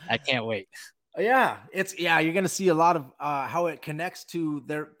 I can't wait. Yeah, you're gonna see a lot of how it connects to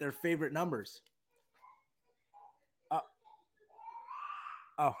their favorite numbers.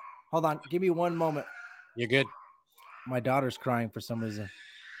 Oh, hold on, give me one moment. You're good. My daughter's crying for some reason.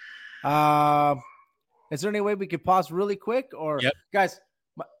 Is there any way we could pause really quick? Or Yep. Guys,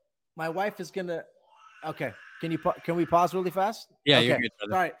 my wife is gonna. Okay, can we pause really fast? Yeah, okay. You're good,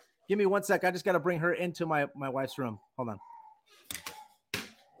 brother. All right, give me 1 sec. I just got to bring her into my wife's room. Hold on.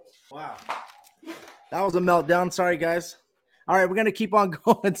 Wow, that was a meltdown. Sorry, guys. All right, we're gonna keep on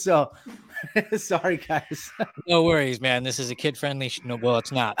going. So, sorry, guys. No worries, man. This is a kid-friendly. No, well,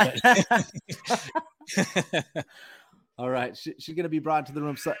 it's not. All right, she's gonna be brought into the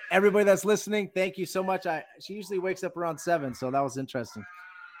room. So everybody that's listening, thank you so much. She usually wakes up around 7, so that was interesting.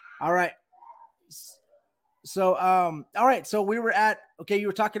 All right. So all right. So we were at, okay, you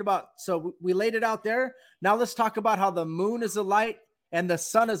were talking about, so we laid it out there. Now let's talk about how the moon is a light and the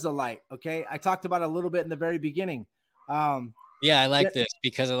sun is a light. Okay, I talked about it a little bit in the very beginning. Yeah, I like this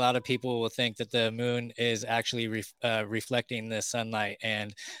because a lot of people will think that the moon is actually reflecting the sunlight,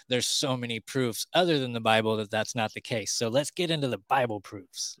 and there's so many proofs other than the Bible that that's not the case. So let's get into the Bible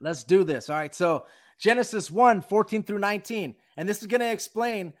proofs. Let's do this. All right. So Genesis 1:14 through 19, and this is going to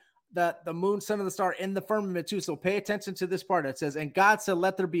explain the moon, sun, and the star in the firmament too. So pay attention to this part. It says, and God said,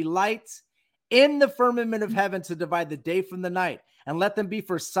 let there be lights in the firmament of heaven to divide the day from the night, and let them be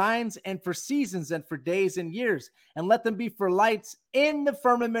for signs and for seasons and for days and years, and let them be for lights in the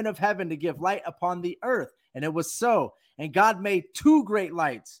firmament of heaven to give light upon the earth. And it was so. And God made 2 great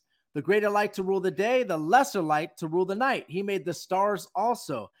lights, the greater light to rule the day, the lesser light to rule the night. He made the stars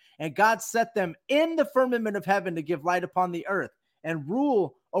also. And God set them in the firmament of heaven to give light upon the earth, and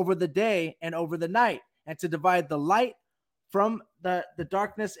rule over the day and over the night, and to divide the light from the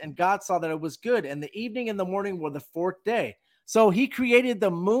darkness. And God saw that it was good. And the evening and the morning were the 4th day. So he created the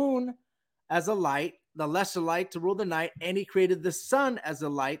moon as a light the lesser light to rule the night, and he created the sun as a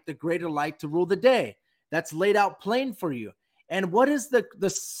light, the greater light to rule the day. That's laid out plain for you. And what is the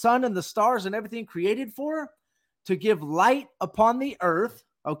sun and the stars and everything created for? To give light upon the earth,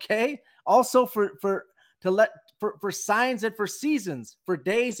 okay? Also for signs and for seasons, for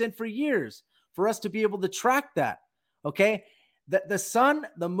days and for years, for us to be able to track that, okay? The sun,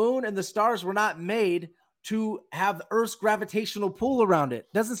 the moon, and the stars were not made to have the earth's gravitational pull around it.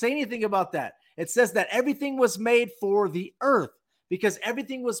 Doesn't say anything about that. It says that everything was made for the earth, because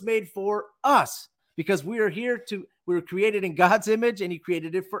everything was made for us, because we were created in God's image, and he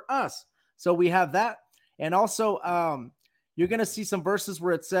created it for us. So we have that. And also, you're going to see some verses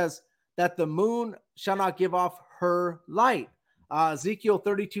where it says that the moon shall not give off her light. Ezekiel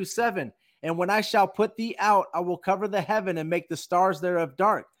 32:7. And when I shall put thee out, I will cover the heaven and make the stars thereof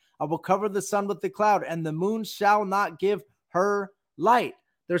dark. I will cover the sun with the cloud, and the moon shall not give her light.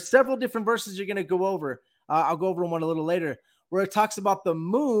 There's several different verses you're going to go over. I'll go over one a little later, where it talks about the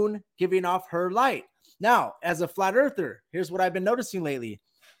moon giving off her light. Now, as a flat earther, here's what I've been noticing lately.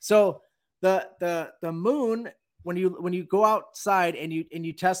 So the moon, when you go outside and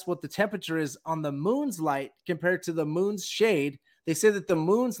you test what the temperature is on the moon's light compared to the moon's shade, they say that the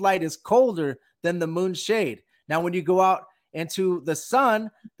moon's light is colder than the moon's shade. Now, when you go out into the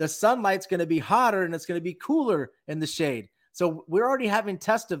sunlight's going to be hotter and it's going to be cooler in the shade. So we're already having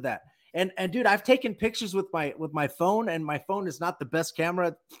tests of that. And dude, I've taken pictures with my phone, and my phone is not the best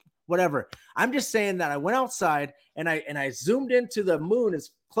camera, whatever. I'm just saying that I went outside and I zoomed into the moon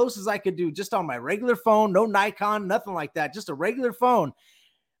as close as I could do, just on my regular phone, no Nikon, nothing like that, just a regular phone.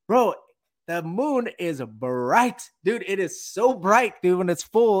 Bro, the moon is bright, dude. It is so bright, dude. When it's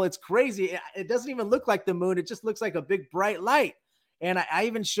full, it's crazy. It doesn't even look like the moon. It just looks like a big bright light. And I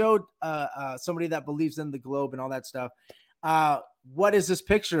even showed somebody that believes in the globe and all that stuff. What is this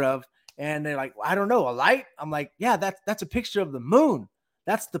picture of? And they're like, I don't know, a light? I'm like, yeah, that's a picture of the moon.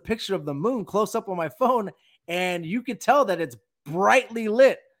 That's the picture of the moon close up on my phone. And you can tell that it's brightly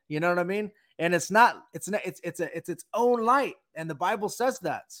lit. You know what I mean? And it's its own light. And the Bible says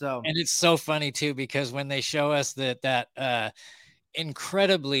that. So, and it's so funny too, because when they show us that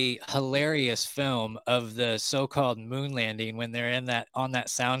incredibly hilarious film of the so-called moon landing, when they're on that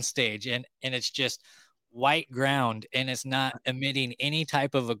sound stage, and it's just white ground and it's not emitting any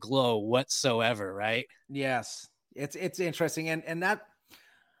type of a glow whatsoever, right? Yes, it's interesting. And that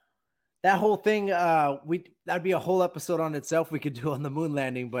whole thing, that'd be a whole episode on itself we could do on the moon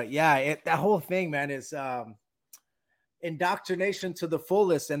landing. But yeah, that whole thing, man, is indoctrination to the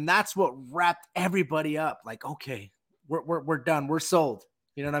fullest, and that's what wrapped everybody up. Like, okay, we're done, we're sold.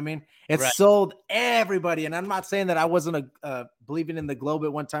 You know what I mean? It's right. Sold everybody. And I'm not saying that I wasn't believing in the globe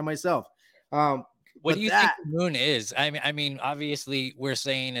at one time myself. What do you think the moon is? I mean, obviously, we're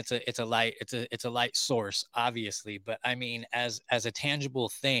saying it's a light source, obviously. But I mean, as a tangible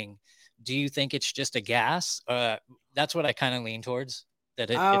thing, do you think it's just a gas? That's what I kind of lean towards.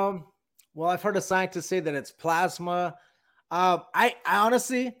 Well, I've heard a scientist say that it's plasma. I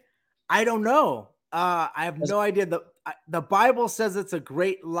honestly, I don't know. I have no idea. The Bible says it's a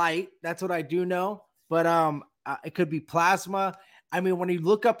great light. That's what I do know. But it could be plasma. I mean, when you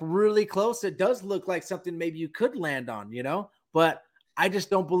look up really close, it does look like something maybe you could land on, you know, but I just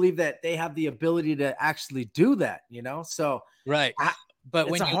don't believe that they have the ability to actually do that, you know? So, right. But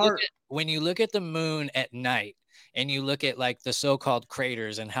when you look at the moon at night, and you look at like the so-called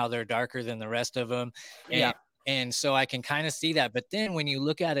craters and how they're darker than the rest of them. And so I can kind of see that. But then when you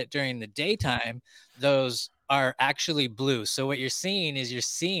look at it during the daytime, those are actually blue. So what you're seeing is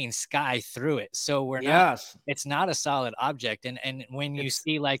sky through it. So it's not a solid object. And when you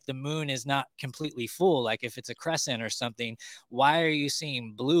see like the moon is not completely full, like if it's a crescent or something, why are you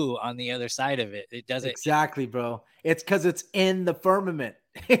seeing blue on the other side of it? It doesn't. Exactly, bro. It's because it's in the firmament.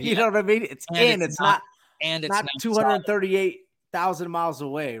 You know what I mean? It's not 238,000 miles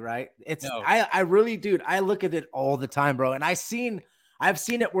away, right? I really, dude, I look at it all the time, bro. And I've seen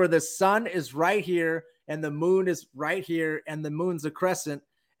it where the sun is right here and the moon is right here, and the moon's a crescent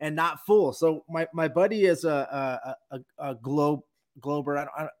and not full. So my buddy is a glober.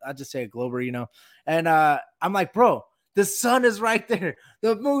 I just say a glober, you know. And I'm like, bro, the sun is right there.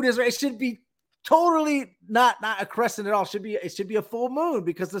 The moon is right. It should be totally not a crescent at all. It should be a full moon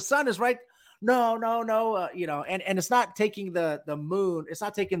because the sun is right. No. You know, and it's not taking the moon. It's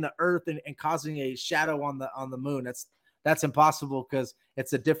not taking the earth and causing a shadow on the moon. That's impossible because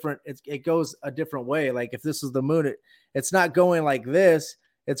it goes a different way. Like if this is the moon, it's not going like this.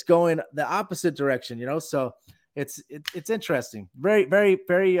 It's going the opposite direction, you know? So it's interesting. Very, very,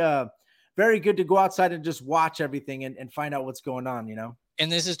 very, very good to go outside and just watch everything and find out what's going on, you know?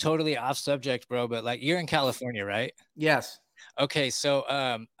 And this is totally off subject, bro, but like you're in California, right? Yes. Okay, so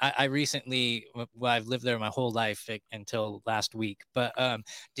I recently, well, I've lived there my whole life until last week. But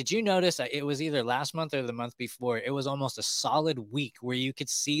did you notice that it was either last month or the month before? It was almost a solid week where you could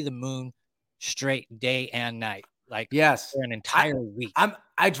see the moon straight day and night, like Yes. for an entire week.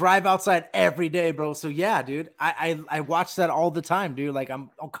 I drive outside every day, bro. So yeah, dude, I watch that all the time, dude. Like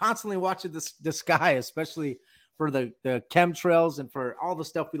I'm constantly watching the sky, especially for the chemtrails and for all the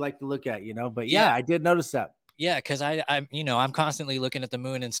stuff we like to look at, you know. But yeah, I did notice that. Yeah, because I'm constantly looking at the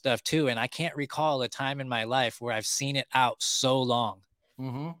moon and stuff too, and I can't recall a time in my life where I've seen it out so long.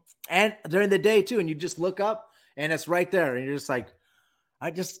 Mm-hmm. And during the day too, and you just look up and it's right there, and you're just like,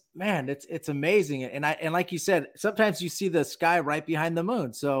 man, it's amazing. And like you said, sometimes you see the sky right behind the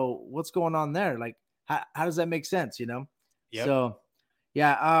moon. So what's going on there? Like, how does that make sense? You know? Yep. So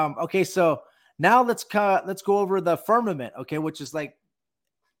yeah. Okay. So now let's go over the firmament. Okay. Which is like,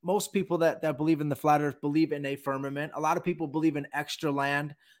 most people that believe in the flat earth believe in a firmament. A lot of people believe in extra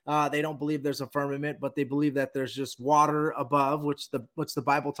land. They don't believe there's a firmament, but they believe that there's just water above, which the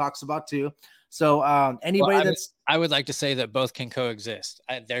Bible talks about too. So anybody I would like to say that both can coexist.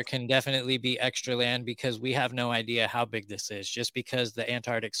 There can definitely be extra land because we have no idea how big this is. Just because the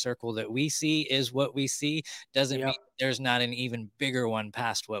Antarctic Circle that we see is what we see doesn't mean there's not an even bigger one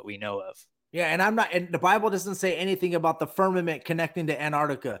past what we know of. Yeah, and the Bible doesn't say anything about the firmament connecting to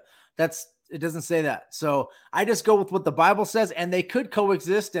Antarctica. It doesn't say that. So I just go with what the Bible says, and they could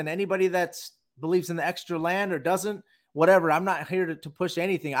coexist. And anybody that believes in the extra land or doesn't, whatever, I'm not here to push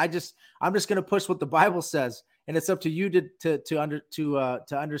anything. I'm just going to push what the Bible says, and it's up to you to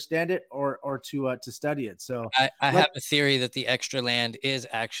understand it or to study it. So I have a theory that the extra land is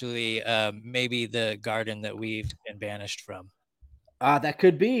actually maybe the garden that we've been banished from. That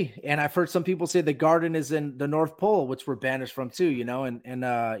could be. And I've heard some people say the garden is in the North Pole, which we're banished from too, you know, and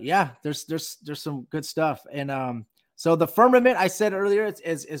yeah, there's some good stuff. And so the firmament I said earlier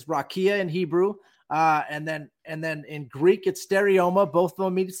is rakia in Hebrew. And then in Greek, it's stereoma. Both of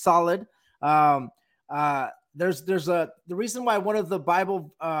them mean solid. There's the reason why one of the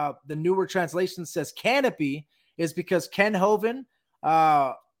Bible, the newer translation says canopy is because Ken Hovind,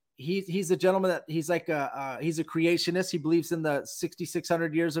 he's a gentleman that he's like he's a creationist. He believes in the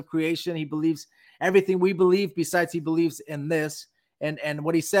 6,600 years of creation. He believes everything we believe, besides he believes in this. And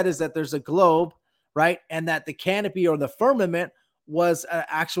what he said is that there's a globe, right? And that the canopy or the firmament was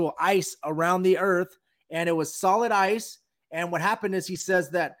actual ice around the earth, and it was solid ice. And what happened is he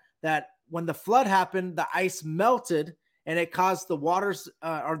says that when the flood happened, the ice melted and it caused the waters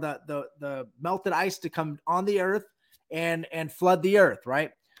or the melted ice to come on the earth and flood the earth,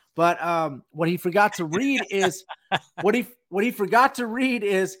 right? But what he forgot to read is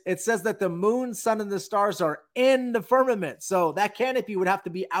it says that the moon, sun, and the stars are in the firmament. So that canopy would have to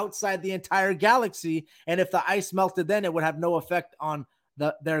be outside the entire galaxy. And if the ice melted, then it would have no effect on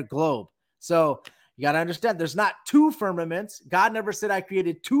their globe. So you got to understand, there's not two firmaments. God never said I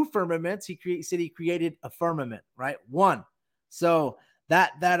created two firmaments. He said he created a firmament, right? One. So now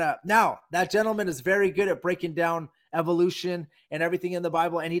that gentleman is very good at breaking down evolution and everything in the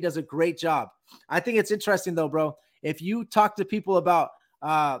Bible, and he does a great job. I think it's interesting though, bro. If you talk to people about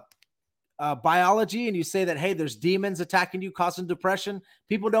biology and you say that, hey, there's demons attacking you, causing depression,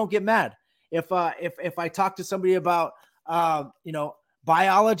 people don't get mad. If I talk to somebody about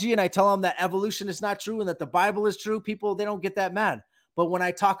biology and I tell them that evolution is not true and that the Bible is true, they don't get that mad. But when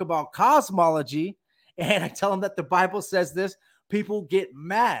I talk about cosmology and I tell them that the Bible says this, people get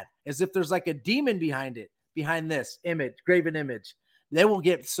mad as if there's like a demon behind this image, graven image. They will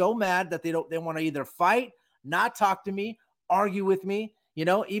get so mad that they want to either fight, not talk to me, argue with me,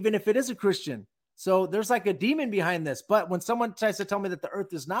 even if it is a Christian. So there's like a demon behind this. But when someone tries to tell me that the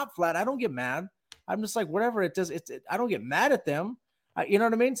earth is not flat, I don't get mad. I'm just like, whatever it does. I don't get mad at them. You know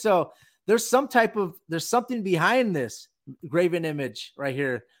what I mean? So there's something behind this graven image right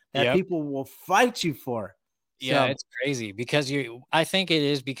here that people will fight you for. Yeah, it's crazy because I think it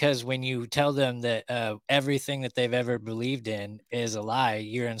is because when you tell them that everything that they've ever believed in is a lie,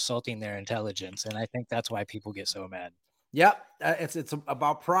 you're insulting their intelligence. And I think that's why people get so mad. Yep. It's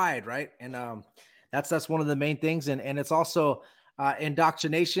about pride, right? And that's one of the main things. And it's also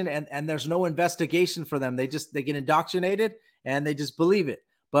indoctrination, and there's no investigation for them. They get indoctrinated and they just believe it.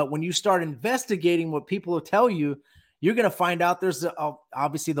 But when you start investigating what people will tell you, you're going to find out there's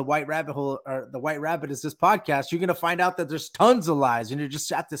obviously the white rabbit hole, or the white rabbit is this podcast. You're going to find out that there's tons of lies, and you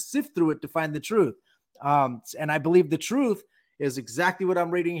just have to sift through it to find the truth. And I believe the truth is exactly what I'm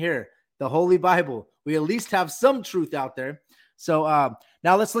reading here, the Holy Bible. We at least have some truth out there. So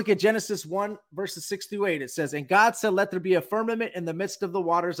Now let's look at Genesis 1, verses 6 through 8. It says, and God said, let there be a firmament in the midst of the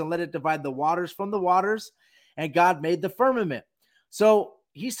waters, and let it divide the waters from the waters. And God made the firmament. So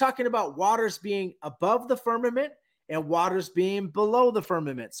he's talking about waters being above the firmament and waters being below the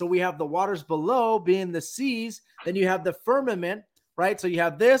firmament. So we have the waters below being the seas. Then you have the firmament, right? So you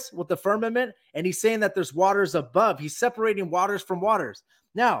have this with the firmament, and he's saying that there's waters above. He's separating waters from waters.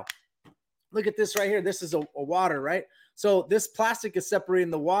 Now, look at this right here. This is a water, right? So this plastic is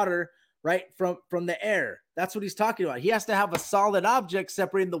separating the water, right, from the air. That's what he's talking about. He has to have a solid object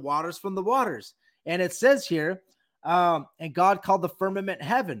separating the waters from the waters. And it says here, and God called the firmament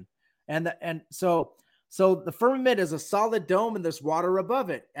heaven. So the firmament is a solid dome, and there's water above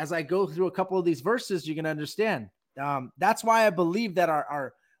it. As I go through a couple of these verses, you can understand. That's why I believe that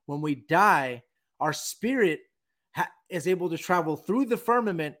our when we die, our spirit is able to travel through the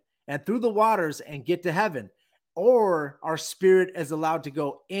firmament and through the waters and get to heaven. Or our spirit is allowed to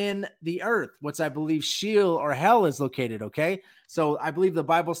go in the earth, which I believe Sheol or hell is located, okay? So I believe the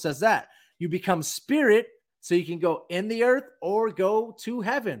Bible says that. You become spirit so you can go in the earth or go to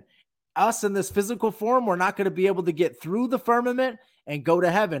heaven. Us in this physical form, we're not going to be able to get through the firmament and go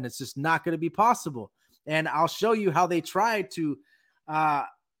to heaven. It's just not going to be possible. And I'll show you how they tried to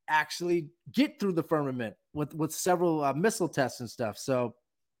actually get through the firmament with several missile tests and stuff. So,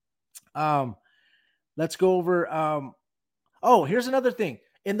 let's go over. Here's another thing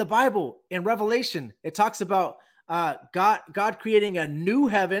in the Bible. In Revelation, it talks about God creating a new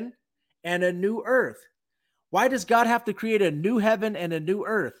heaven and a new earth. Why does God have to create a new heaven and a new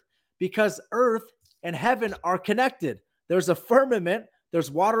earth? Because earth and heaven are connected. There's a firmament,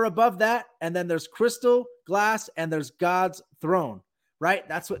 there's water above that, and then there's crystal, glass, and there's God's throne, right?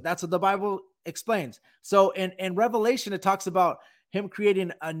 That's what the Bible explains. So in Revelation, it talks about him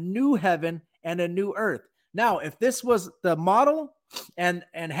creating a new heaven and a new earth. Now, if this was the model and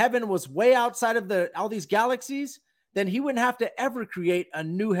heaven was way outside of all these galaxies, then he wouldn't have to ever create a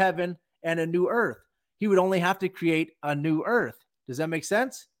new heaven and a new earth. He would only have to create a new earth. Does that make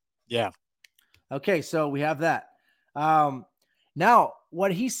sense? Yeah. Okay, so we have that. Now,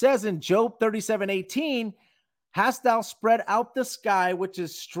 what he says in Job 37:18, hast thou spread out the sky, which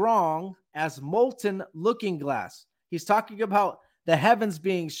is strong as molten looking glass. He's talking about the heavens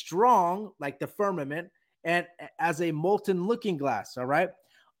being strong, like the firmament, and as a molten looking glass, all right?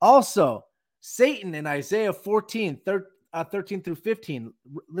 Also, Satan in Isaiah 13 through 15,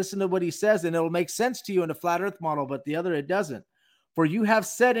 listen to what he says, and it'll make sense to you in a flat earth model, but the other it doesn't. For you have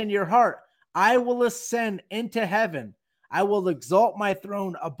said in your heart, I will ascend into heaven. I will exalt my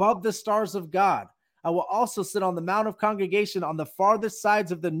throne above the stars of God. I will also sit on the mount of congregation on the farthest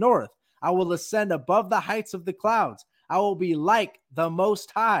sides of the north. I will ascend above the heights of the clouds. I will be like the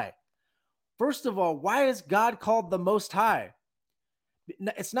Most High. First of all, why is God called the Most High?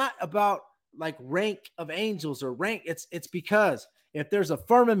 It's not about like rank of angels or rank. It's because if there's a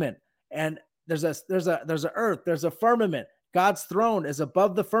firmament and there's a earth, there's a firmament. God's throne is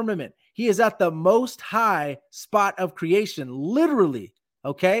above the firmament. He is at the most high spot of creation, literally.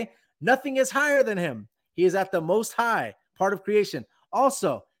 Okay, nothing is higher than him. He is at the most high part of creation.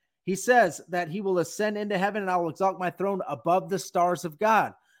 Also, he says that he will ascend into heaven and I will exalt my throne above the stars of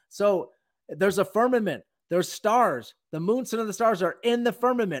God. So there's a firmament, there's stars. The moon, sun, and the stars are in the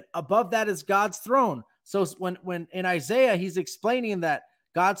firmament. Above that is God's throne. So when in Isaiah, he's explaining that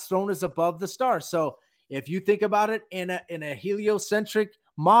God's throne is above the stars. So if you think about it in a heliocentric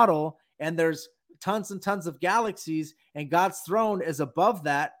model, and there's tons and tons of galaxies, and God's throne is above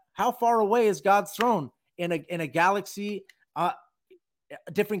that, how far away is God's throne in a galaxy?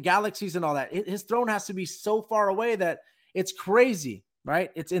 Different galaxies and all that. His throne has to be so far away that it's crazy,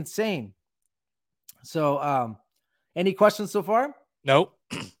 right? It's insane. So, any questions so far? Nope.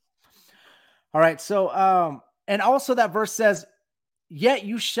 All right. So, and also that verse says, yet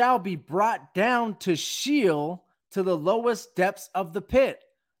you shall be brought down to Sheol, to the lowest depths of the pit.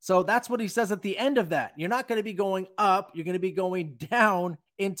 So that's what he says at the end of that. You're not going to be going up. You're going to be going down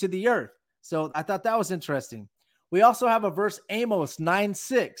into the earth. So I thought that was interesting. We also have a verse, Amos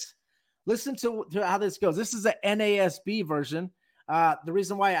 9:6. Listen to how this goes. This is a NASB version. The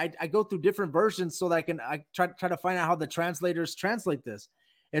reason why I go through different versions so that I try to find out how the translators translate this.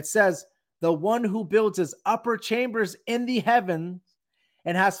 It says, the one who builds his upper chambers in the heavens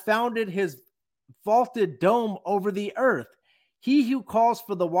and has founded his vaulted dome over the earth. He who calls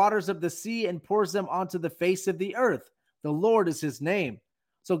for the waters of the sea and pours them onto the face of the earth. The Lord is his name.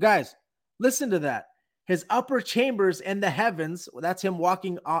 So guys, listen to that. His upper chambers in the heavens, that's him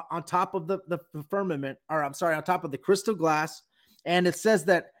walking on top of the firmament, or I'm sorry, on top of the crystal glass. And it says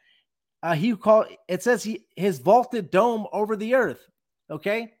that his vaulted dome over the earth.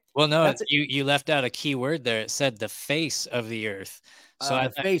 Okay. Well, no, That's you left out a key word there. It said the face of the earth. So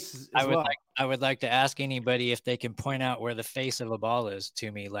the face as well. I would like to ask anybody if they can point out where the face of a ball is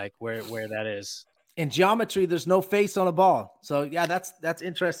to me, like where that is. In geometry, there's no face on a ball. So yeah, that's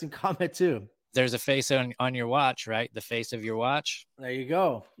interesting comment too. There's a face on your watch, right? The face of your watch. There you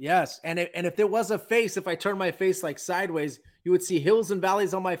go. Yes. And if there was a face, if I turn my face like sideways, you would see hills and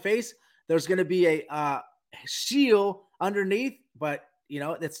valleys on my face. There's going to be a shield underneath, but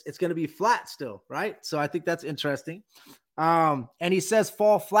it's going to be flat still, right? So I think that's interesting. And he says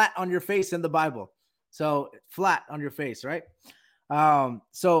fall flat on your face in the Bible. So flat on your face, right?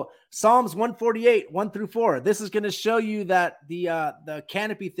 So Psalms 148, 1-4. This is going to show you that the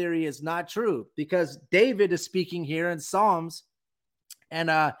canopy theory is not true, because David is speaking here in Psalms,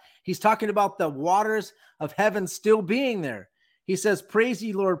 and he's talking about the waters of heaven still being there. He says, praise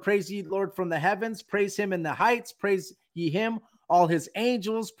ye Lord from the heavens, praise him in the heights, praise ye him, all his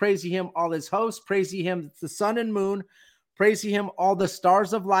angels, praise ye him, all his hosts, praise ye him, the sun and moon, praise ye him, all the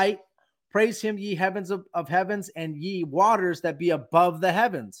stars of light, praise him, ye heavens of heavens, and ye waters that be above the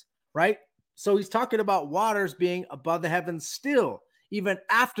heavens, right? So he's talking about waters being above the heavens still, even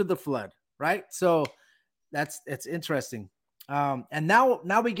after the flood, right? So it's interesting. And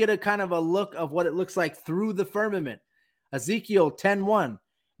now we get a kind of a look of what it looks like through the firmament. Ezekiel 10:1.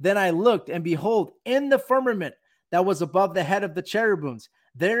 Then I looked, and behold, in the firmament that was above the head of the cherubims,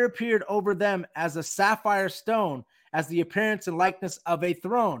 there appeared over them as a sapphire stone, as the appearance and likeness of a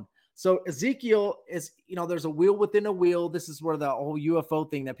throne. So Ezekiel is, there's a wheel within a wheel. This is where the whole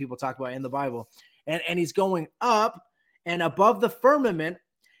UFO thing that people talk about in the Bible. And he's going up, and above the firmament,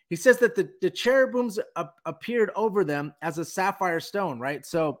 he says that the cherubims appeared over them as a sapphire stone, right?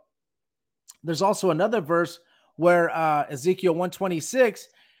 So there's also another verse where Ezekiel 126,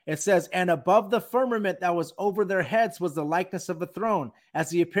 it says, and above the firmament that was over their heads was the likeness of a throne, as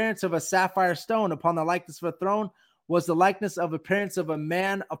the appearance of a sapphire stone. Upon the likeness of a throne was the likeness of appearance of a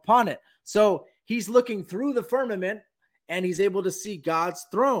man upon it. So he's looking through the firmament, and he's able to see God's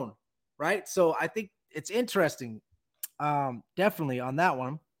throne, right? So I think it's interesting, definitely on that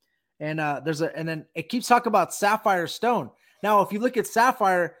one. And and then it keeps talking about sapphire stone. Now, if you look at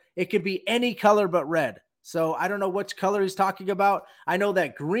sapphire, it could be any color but red. So I don't know which color he's talking about. I know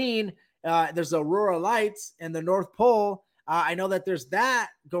that green, there's aurora lights in the North Pole. I know that there's that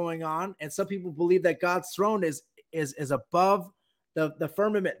going on, and some people believe that God's throne is above the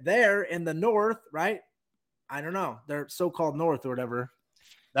firmament there in the north, right? I don't know. They're so-called north or whatever.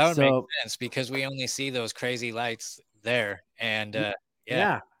 That would make sense, because we only see those crazy lights there. And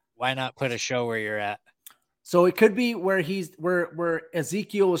yeah, why not put a show where you're at? So it could be where where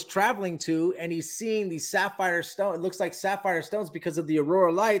Ezekiel was traveling to, and he's seeing these sapphire stone. It looks like sapphire stones because of the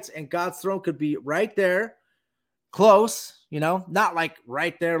aurora lights, and God's throne could be right there, close, not like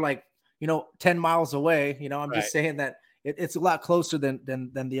right there, like 10 miles away. I'm just saying that it's a lot closer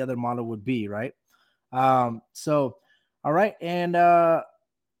than the other model would be, right? So all right, and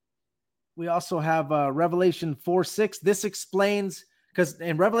we also have Revelation 4:6. This explains, because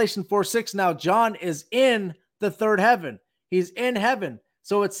in Revelation 4:6, now John is in the third heaven. He's in heaven.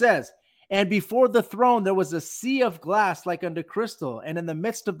 So it says, and before the throne there was a sea of glass like unto crystal, and in the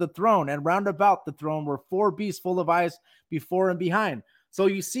midst of the throne and round about the throne were 4 beasts full of eyes before and behind. So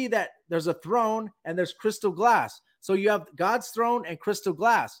you see that there's a throne and there's crystal glass. So you have God's throne and crystal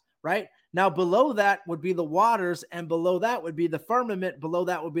glass, right? Now below that would be the waters, and below that would be the firmament. Below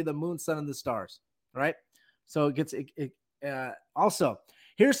that would be the moon, sun, and the stars, right? So it gets also,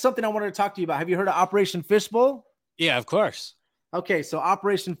 here's something I wanted to talk to you about. Have you heard of Operation Fishbowl? Yeah, of course. Okay, so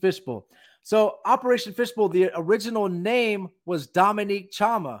Operation Fishbowl. So Operation Fishbowl, the original name was Dominique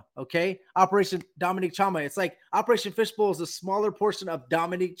Chama. Okay, Operation Dominique Chama. It's like Operation Fishbowl is a smaller portion of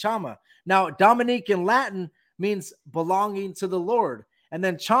Dominique Chama. Now, Dominique in Latin means belonging to the Lord, and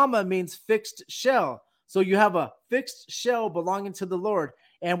then Chama means fixed shell. So you have a fixed shell belonging to the Lord,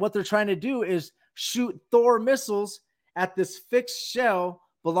 and what they're trying to do is shoot Thor missiles at this fixed shell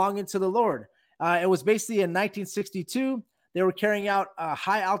belonging to the Lord. It was basically in 1962. They were carrying out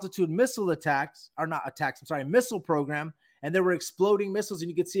high altitude missile missile program, and they were exploding missiles, and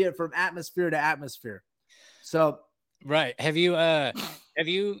you could see it from atmosphere to atmosphere. So, right. Have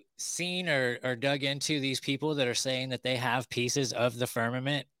you seen or dug into these people that are saying that they have pieces of the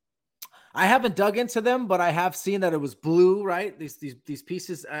firmament? I haven't dug into them, but I have seen that it was blue, right? These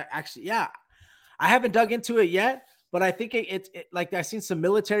pieces actually, yeah. I haven't dug into it yet, but I think it's like I've seen some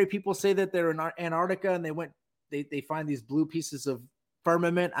military people say that they're in Antarctica and they find these blue pieces of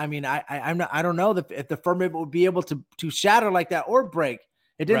firmament. I mean, I don't know if the firmament would be able to shatter like that or break.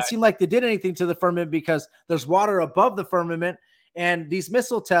 It didn't seem like they did anything to the firmament because there's water above the firmament, and these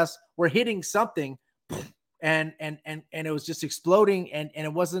missile tests were hitting something, and it was just exploding, and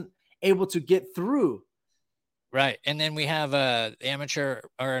it wasn't able to get through. Right. And then we have is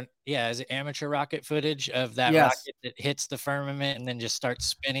it amateur rocket footage of that Yes. rocket that hits the firmament and then just starts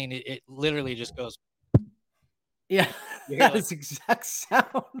spinning. It literally just goes. Yeah, You hear, that like- is exact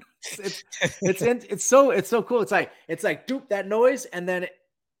sound. It's so cool. It's like doop, that noise, and then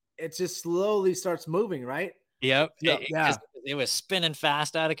it just slowly starts moving, right? Yep. Yeah. It was spinning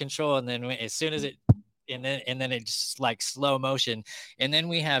fast, out of control, and then as soon as it, and then it's like slow motion, and then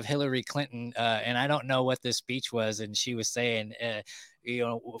we have Hillary Clinton, and I don't know what this speech was, and she was saying,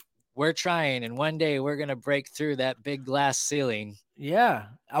 we're trying, and one day we're gonna break through that big glass ceiling. Yeah,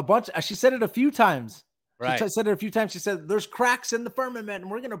 a bunch. She said it a few times. Right. She said it a few times. She said, "There's cracks in the firmament,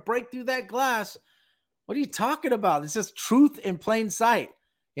 and we're gonna break through that glass." What are you talking about? It's just truth in plain sight.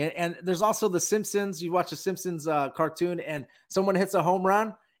 And there's also The Simpsons. You watch a Simpsons cartoon, and someone hits a home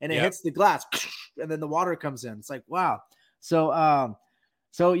run, and it hits the glass, and then the water comes in. It's like, wow. So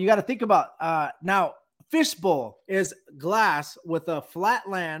you got to think about now. Fishbowl is glass with a flat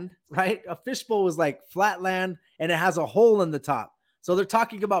land, right? A fishbowl is like flat land, and it has a hole in the top. So they're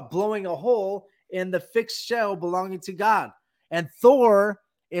talking about blowing a hole in the fixed shell belonging to God. And Thor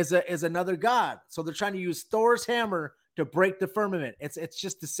is another god. So they're trying to use Thor's hammer to break the firmament. It's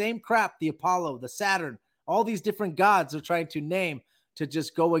just the same crap. The Apollo, the Saturn, all these different gods are trying to name to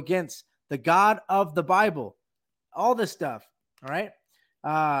just go against the God of the Bible. All this stuff. All right.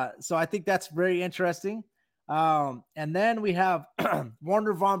 So I think that's very interesting. And then we have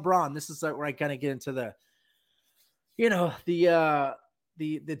Warner von Braun. This is like where I kind of get into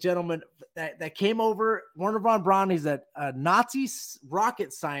the gentleman that came over, Warner von Braun. He's a Nazi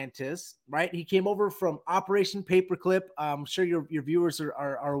rocket scientist, right? He came over from Operation Paperclip. I'm sure your viewers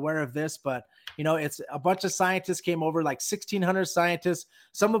are aware of this, but it's a bunch of scientists came over, like 1,600 scientists.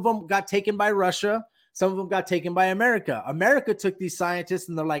 Some of them got taken by Russia. Some of them got taken by America. America took these scientists,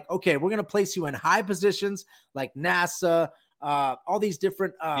 and they're like, okay, we're going to place you in high positions like NASA, all these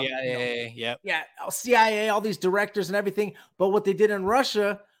different CIA, all these directors and everything. But what they did in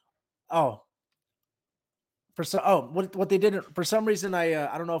Russia, what they did for some reason,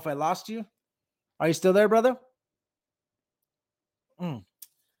 I don't know if I lost you. Are you still there, brother? All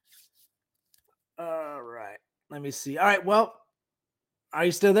right, let me see. All right, well, are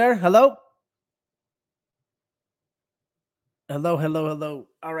you still there? Hello. Hello.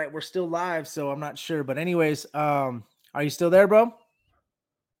 All right, we're still live, so I'm not sure, but anyways, are you still there, bro?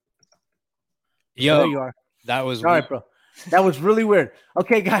 Yo, there you are. That was all right, bro. That was really weird.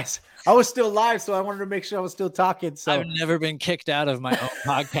 Okay, guys, I was still live, so I wanted to make sure I was still talking. So I've never been kicked out of my own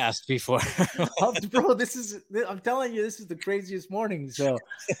podcast before. Bro, I'm telling you, this is the craziest morning. So,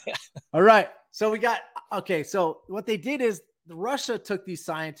 all right. So so what they did is Russia took these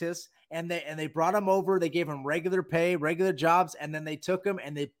scientists and they brought them over. They gave them regular pay, regular jobs, and then they took them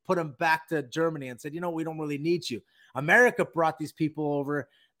and they put them back to Germany and said, we don't really need you. America brought these people over,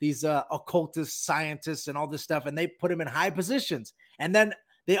 these occultist scientists and all this stuff, and they put them in high positions. And then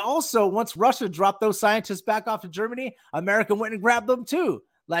they also, once Russia dropped those scientists back off to Germany, America went and grabbed them too.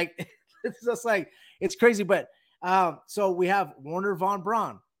 Like, it's just like, it's crazy. But so we have Warner von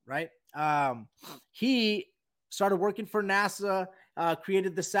Braun, right? He started working for NASA,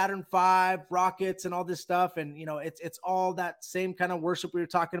 created the Saturn V rockets and all this stuff. And, it's all that same kind of worship we were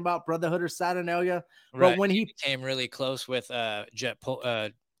talking about, brotherhood or Saturnalia. Right. But when he became really close with Jack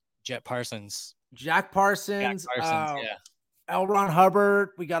Parsons, L. Ron Hubbard,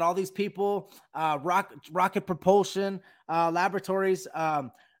 we got all these people, rocket propulsion laboratories.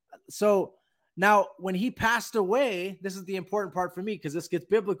 So now when he passed away, this is the important part for me because this gets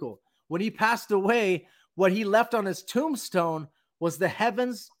biblical. When he passed away, what he left on his tombstone was the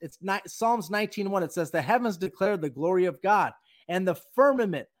heavens. It's Psalms 19:1. It says, "The heavens declare the glory of God, and the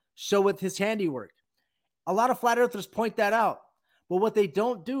firmament showeth his handiwork." A lot of flat earthers point that out. But what they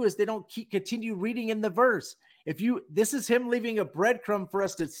don't do is they don't continue reading in the verse. This is him leaving a breadcrumb for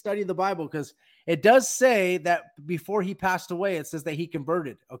us to study the Bible, because it does say that before he passed away, it says that he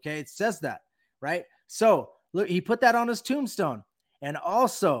converted. Okay, it says that, right? So look, he put that on his tombstone. And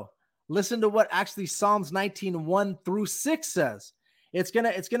also listen to what actually Psalms 19:1-6 says. It's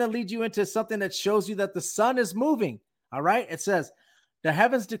gonna lead you into something that shows you that the sun is moving. All right, it says, "The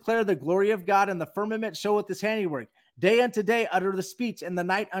heavens declare the glory of God, and the firmament showeth his handiwork. Day unto day utter the speech, and the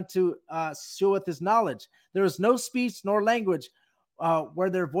night unto showeth his knowledge. There is no speech nor language where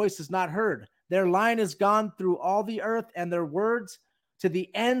their voice is not heard. Their line is gone through all the earth, and their words to the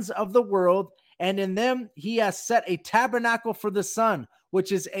ends of the world. And in them he has set a tabernacle for the sun,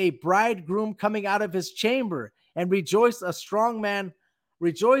 which is a bridegroom coming out of his chamber. and rejoice as a strong man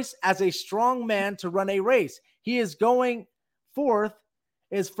to run a race. He is going forth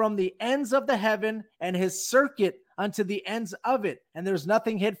is from the ends of the heaven, and his circuit unto the ends of it, and there's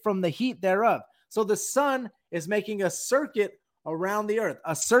nothing hid from the heat thereof. So the sun is making a circuit around the earth.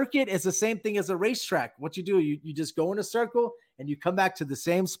 A circuit is the same thing as a racetrack. What you do, you just go in a circle and you come back to the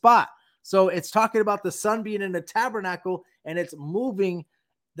same spot. So it's talking about the sun being in a tabernacle and it's moving.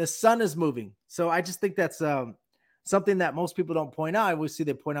 The sun is moving. So I just think that's something that most people don't point out. I always see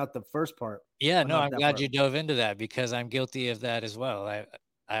they point out the first part. Yeah, no, I'm glad you dove into that because I'm guilty of that as well.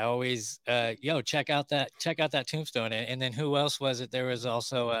 I always check out that tombstone. And then who else was it? There was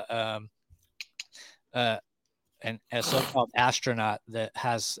also a so-called astronaut that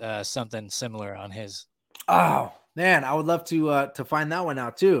has something similar on his. Oh man, I would love to find that one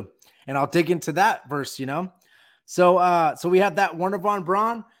out too, and I'll dig into that verse. So we have that Werner von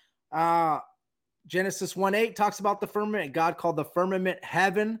Braun. Genesis 1:8 talks about the firmament. God called the firmament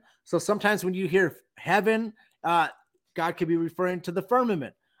heaven. So sometimes when you hear heaven, God could be referring to the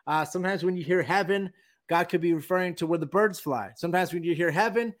firmament. Sometimes when you hear heaven, God could be referring to where the birds fly. Sometimes when you hear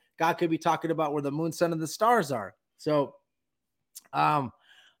heaven, God could be talking about where the moon, sun, and the stars are. So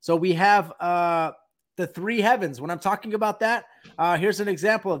we have the three heavens. When I'm talking about that, here's an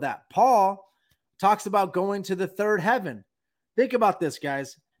example of that. Paul talks about going to the third heaven. Think about this,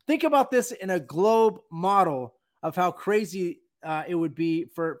 guys. Think about this in a globe model of how crazy it would be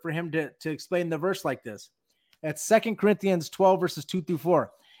for him to explain the verse like this. It's 2 Corinthians 12, verses 2-4.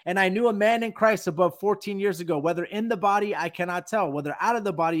 And I knew a man in Christ above 14 years ago, whether in the body I cannot tell, whether out of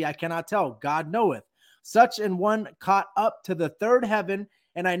the body I cannot tell. God knoweth. Such an one caught up to the third heaven,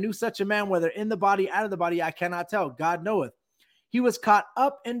 and I knew such a man, whether in the body, out of the body, I cannot tell. God knoweth. He was caught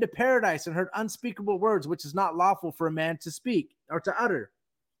up into paradise and heard unspeakable words, which is not lawful for a man to speak or to utter.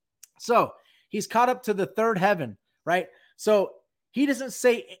 So he's caught up to the third heaven, right? So he doesn't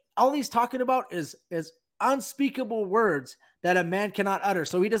say, all he's talking about is unspeakable words that a man cannot utter.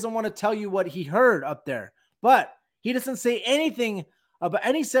 So he doesn't want to tell you what he heard up there, but he doesn't say anything about,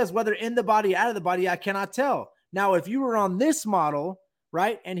 and he says, whether in the body, out of the body, I cannot tell. Now, if you were on this model,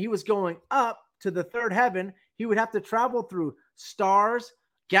 right, and he was going up to the third heaven, he would have to travel through stars,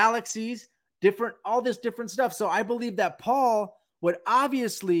 galaxies, all this different stuff. So I believe that Paul would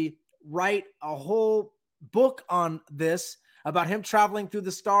obviously write a whole book on this about him traveling through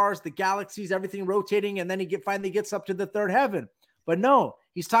the stars, the galaxies, everything rotating, and then he finally gets up to the third heaven. But no,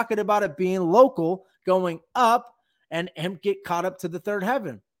 he's talking about it being local, going up, and him get caught up to the third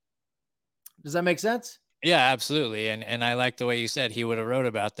heaven. Does that make sense? Yeah, absolutely. And I like the way you said he would have wrote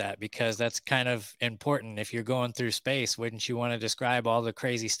about that, because that's kind of important. If you're going through space, wouldn't you want to describe all the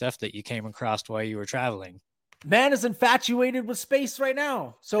crazy stuff that you came across while you were traveling? Man is infatuated with space right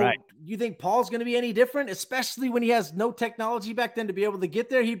now. So right. You think Paul's going to be any different, especially when he has no technology back then to be able to get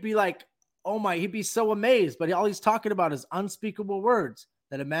there? He'd be like, oh my, he'd be so amazed. But all he's talking about is unspeakable words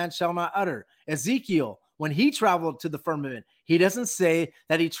that a man shall not utter. Ezekiel, when he traveled to the firmament, he doesn't say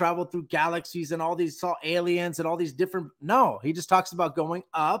that he traveled through galaxies and all these saw aliens and all these different. No, he just talks about going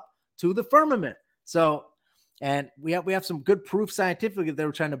up to the firmament. So, and we have some good proof scientifically that they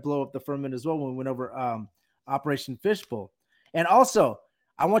were trying to blow up the firmament as well when we went over Operation Fishbowl. And also,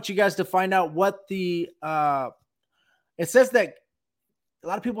 I want you guys to find out what it says that a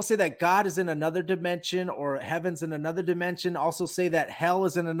lot of people say that God is in another dimension or heaven's in another dimension. Also say that hell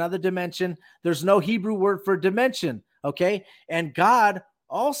is in another dimension. There's no Hebrew word for dimension. Okay. And God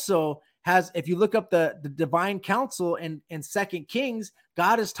also has, if you look up the divine council in 2 Kings,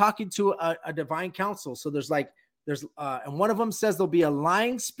 God is talking to a divine council. So and one of them says there'll be a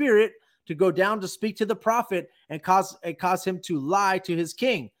lying spirit to go down to speak to the prophet and cause him to lie to his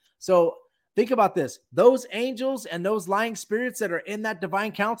king. So think about this. Those angels and those lying spirits that are in that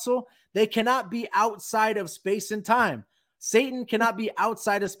divine council, they cannot be outside of space and time. Satan cannot be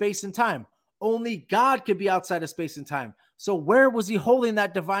outside of space and time. Only God could be outside of space and time. So where was he holding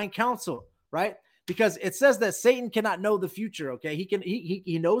that divine council, right? Because it says that Satan cannot know the future, okay?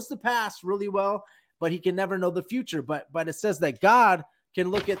 He knows the past really well, but he can never know the future. But it says that God can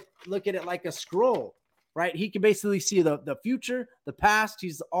look at it like a scroll, right? He can basically see the future, the past.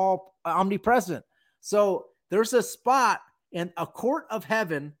 He's all omnipresent. So there's a spot in a court of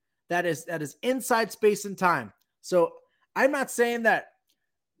heaven that is inside space and time. So I'm not saying that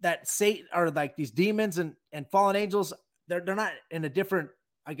Satan or like these demons and fallen angels, they're not in a different,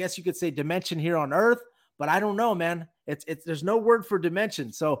 I guess you could say, dimension here on earth, but I don't know, man. There's no word for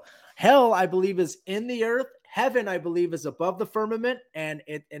dimension. So hell, I believe, is in the earth. Heaven, I believe, is above the firmament, and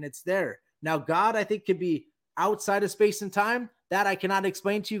it's there. Now, God, I think, could be outside of space and time. That I cannot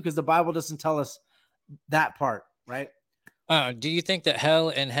explain to you because the Bible doesn't tell us that part, right? Do you think that hell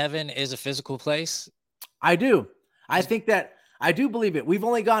and heaven is a physical place? I do. I think that I do believe it. We've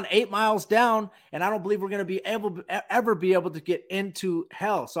only gone 8 miles down, and I don't believe we're going to be able ever be able to get into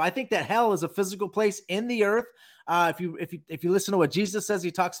hell. So I think that hell is a physical place in the earth. If you listen to what Jesus says, he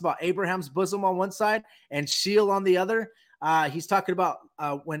talks about Abraham's bosom on one side and Sheol on the other. He's talking about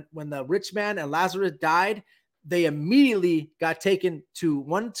when the rich man and Lazarus died, they immediately got taken to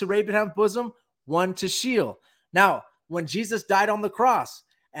Abraham's bosom, one to Sheol. Now, when Jesus died on the cross,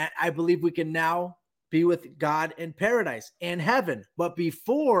 I believe we can now be with God in paradise, in heaven. But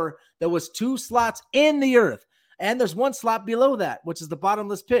before, there was 2 slots in the earth, and there's 1 slot below that, which is the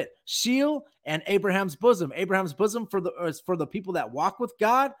bottomless pit, Sheol and Abraham's bosom. Abraham's bosom is for the people that walk with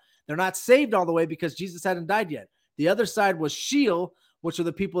God. They're not saved all the way because Jesus hadn't died yet. The other side was Sheol, which are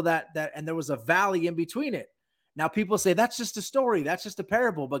the people that and there was a valley in between it. Now people say that's just a story, that's just a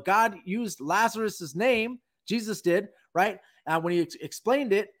parable, but God used Lazarus's name, Jesus did, right? When he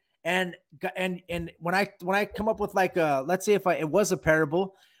explained it. And when I come up with like let's say it was a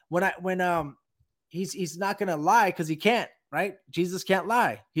parable, when he's not going to lie because he can't, right? Jesus can't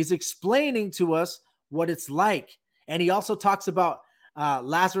lie. He's explaining to us what it's like. And he also talks about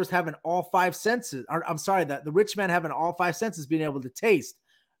Lazarus having all 5 senses. I'm sorry, that the rich man having all 5 senses, being able to taste,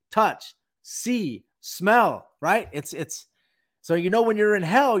 touch, see, smell, right? It's so, when you're in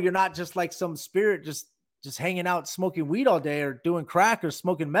hell, you're not just like some spirit just hanging out smoking weed all day or doing crack or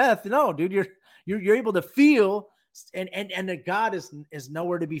smoking meth. No, dude, you're able to feel, and that God is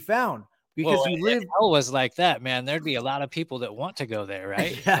nowhere to be found because you live. Hell was like that, man. There'd be a lot of people that want to go there,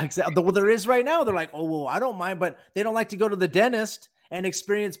 right? Yeah, exactly. Well, there is right now. They're like, oh, well, I don't mind, but they don't like to go to the dentist and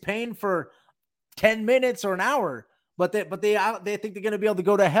experience pain for 10 minutes or an hour. But they think they're going to be able to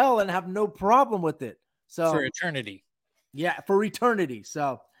go to hell and have no problem with it. So for eternity. Yeah, for eternity.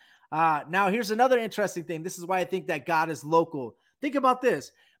 So now here's another interesting thing. This is why I think that God is local. Think about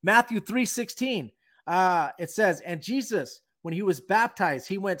this. Matthew 3:16. It says, and Jesus, when he was baptized,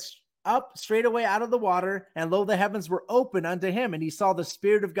 he went up straight away out of the water, and lo, the heavens were open unto him, and he saw the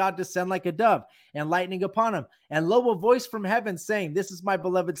Spirit of God descend like a dove and lightning upon him. And lo, a voice from heaven saying, this is my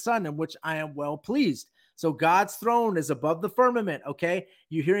beloved Son, in which I am well pleased. So God's throne is above the firmament. Okay.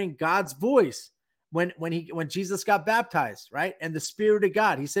 You're hearing God's voice. When Jesus got baptized, right? And the Spirit of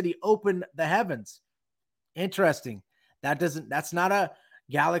God, he said he opened the heavens. Interesting. That's not a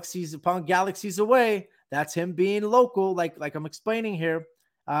galaxies upon galaxies away. That's him being local, like I'm explaining here.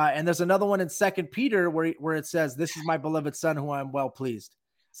 And there's another one in 2 Peter where it says, this is my beloved Son who I'm well pleased.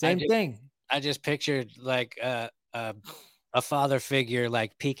 Same thing. I just pictured like a father figure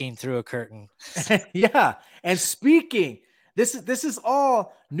like peeking through a curtain. Yeah. And speaking. This is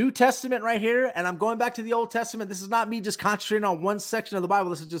all New Testament right here, and I'm going back to the Old Testament. This is not me just concentrating on one section of the Bible.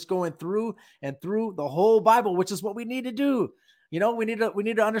 This is just going through and through the whole Bible, which is what we need to do. We need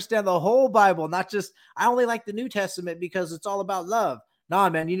to understand the whole Bible, not just I only like the New Testament because it's all about love. Nah,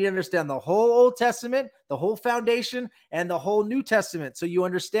 man, you need to understand the whole Old Testament, the whole foundation, and the whole New Testament, so you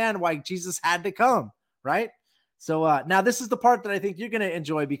understand why Jesus had to come, right? So now this is the part that I think you're going to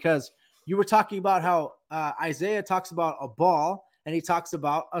enjoy, because you were talking about how Isaiah talks about a ball and he talks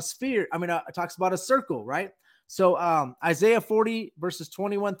about a sphere. It talks about a circle, right? So Isaiah 40 verses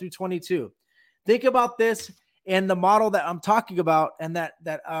 21 through 22. Think about this in the model that I'm talking about, and that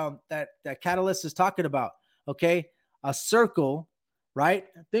Catalyst is talking about. Okay, a circle, right?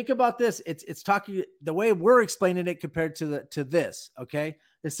 Think about this. It's talking the way we're explaining it compared to this. Okay,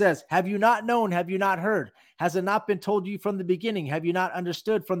 it says, "Have you not known? Have you not heard? Has it not been told you from the beginning? Have you not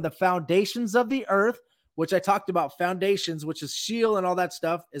understood from the foundations of the earth?" Which I talked about, foundations, which is Sheol and all that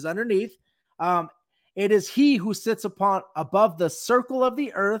stuff is underneath. It is he who sits above the circle of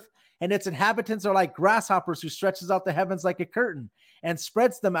the earth, and its inhabitants are like grasshoppers, who stretches out the heavens like a curtain and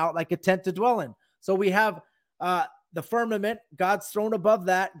spreads them out like a tent to dwell in. So we have the firmament, God's throne above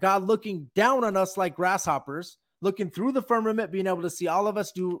that, God looking down on us like grasshoppers, looking through the firmament, being able to see all of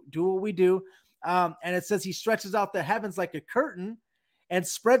us do what we do. And it says he stretches out the heavens like a curtain and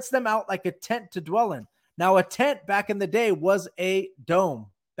spreads them out like a tent to dwell in. Now, a tent back in the day was a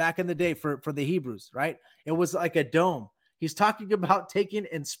dome back in the day for the Hebrews, right? It was like a dome. He's talking about taking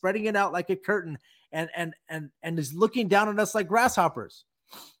and spreading it out like a curtain and is looking down on us like grasshoppers.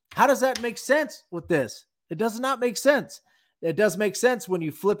 How does that make sense with this? It does not make sense. It does make sense when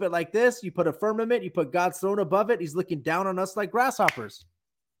you flip it like this. You put a firmament, you put God's throne above it. He's looking down on us like grasshoppers.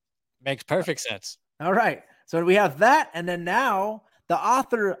 Makes perfect sense. All right. So we have that. And then now the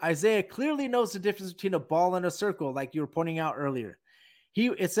author, Isaiah, clearly knows the difference between a ball and a circle, like you were pointing out earlier.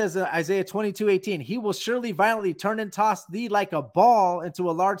 It says Isaiah 22:18, he will surely violently turn and toss thee like a ball into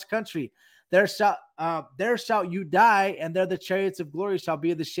a large country. there shall you die, and there the chariots of glory shall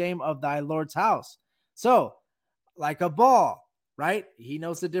be the shame of thy Lord's house. So, like a ball, right? He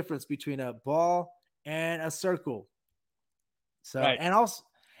knows the difference between a ball and a circle. So, Right. and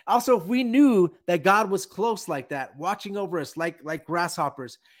also, if we knew that God was close like that, watching over us like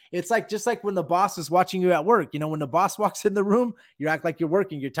grasshoppers, it's like just like when the boss is watching you at work. You know, when the boss walks in the room, you act like you're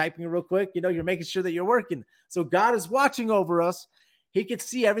working, you're typing real quick. You know, you're making sure that you're working. So God is watching over us. He could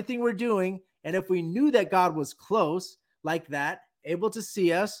see everything we're doing, and if we knew that God was close like that, able to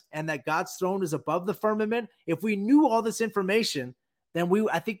see us, and that God's throne is above the firmament, if we knew all this information, then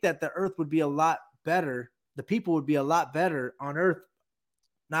I think that the earth would be a lot better. The people would be a lot better on earth.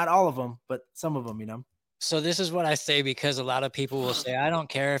 Not all of them, but some of them, you know. So this is what I say, because a lot of people will say, I don't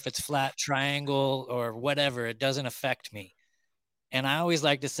care if it's flat, triangle, or whatever, it doesn't affect me. And I always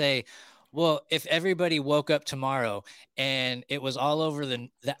like to say, well, if everybody woke up tomorrow and it was all over the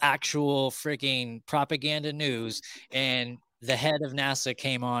actual freaking propaganda news, and the head of NASA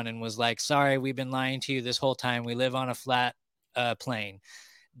came on and was like, sorry, we've been lying to you this whole time, we live on a flat plane,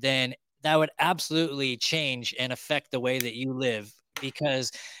 then that would absolutely change and affect the way that you live,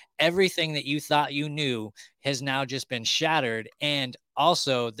 because everything that you thought you knew has now just been shattered. And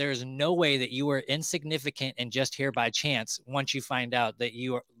also, there's no way that you are insignificant and just here by chance. Once you find out that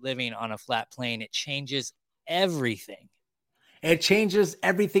you are living on a flat plane, it changes everything. It changes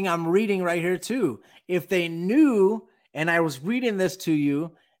everything. I'm reading right here too. If they knew, and I was reading this to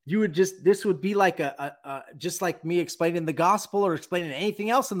you, you would this would be like just like me explaining the gospel or explaining anything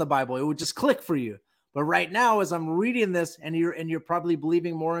else in the Bible. It would just click for you. But right now, as I'm reading this, and you're probably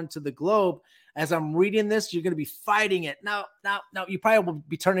believing more into the globe, as I'm reading this, you're going to be fighting it. Now, you probably will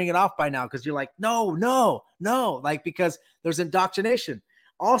be turning it off by now, because you're like, no, like, because there's indoctrination.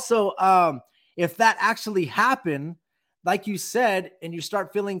 Also, if that actually happened, like you said, and you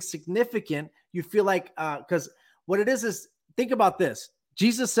start feeling significant, you feel like, because what it is think about this.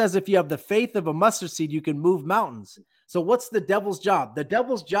 Jesus says, if you have the faith of a mustard seed, you can move mountains. So what's the devil's job? The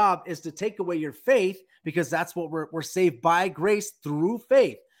devil's job is to take away your faith, because that's what we're saved by grace through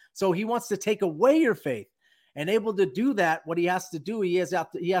faith. So he wants to take away your faith, and able to do that, what he has to do, he has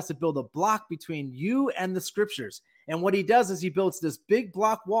to build a block between you and the scriptures. And what he does is he builds this big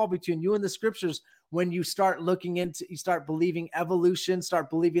block wall between you and the scriptures. When you start you start believing evolution, start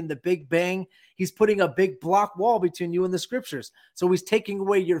believing the Big Bang, he's putting a big block wall between you and the scriptures. So he's taking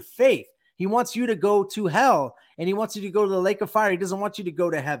away your faith. He wants you to go to hell, and he wants you to go to the lake of fire. He doesn't want you to go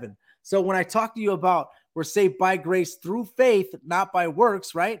to heaven. So when I talk to you about we're saved by grace through faith, not by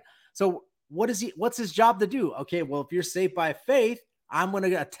works, right? So what's his job to do? Okay, well, if you're saved by faith, I'm going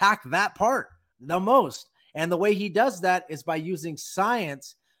to attack that part the most. And the way he does that is by using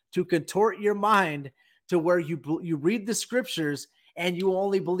science to contort your mind to where you read the scriptures and you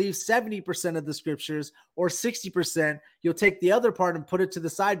only believe 70% of the scriptures, or 60%. You'll take the other part and put it to the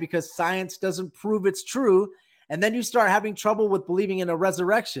side because science doesn't prove it's true. And then you start having trouble with believing in a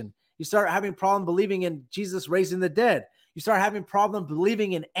resurrection. You start having problem believing in Jesus raising the dead. You start having problem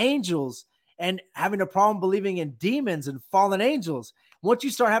believing in angels, and having a problem believing in demons and fallen angels. Once you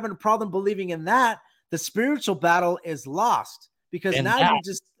start having a problem believing in that, the spiritual battle is lost, because And now that- you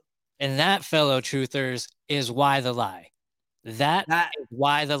just... And that, fellow truthers, is why the lie. That is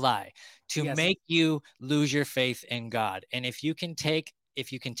why the lie, to Yes. make you lose your faith in God. And if you can take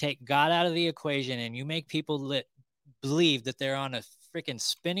God out of the equation, and you make people believe that they're on a freaking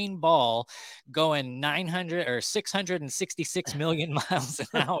spinning ball going 900 or 666 million miles an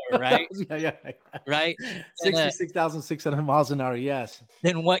hour, right? yeah. Right? 66,600 miles an hour. Yes.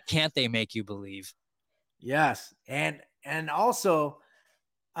 Then what can't they make you believe? Yes. And also,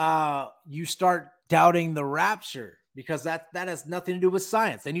 you start doubting the rapture, because that has nothing to do with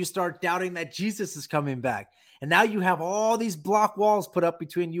science. And you start doubting that Jesus is coming back. And now you have all these block walls put up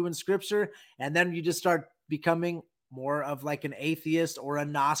between you and scripture. And then you just start becoming more of like an atheist or a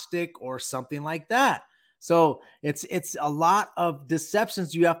Gnostic or something like that. So it's a lot of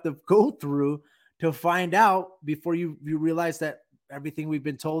deceptions you have to go through to find out before you realize that everything we've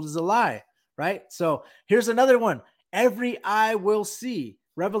been told is a lie, right? So here's another one. Every eye will see.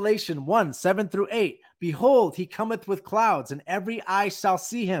 Revelation 1:7-8. Behold, he cometh with clouds, and every eye shall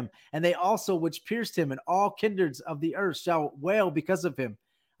see him, and they also which pierced him, and all kindreds of the earth shall wail because of him.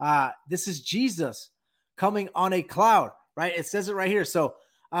 This is Jesus coming on a cloud, right? It says it right here. So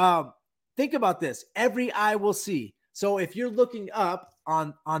think about this. Every eye will see. So if you're looking up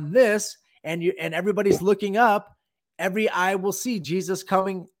on this, and everybody's looking up, every eye will see Jesus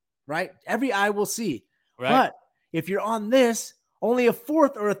coming, right? Every eye will see. Right. But if you're on this, only a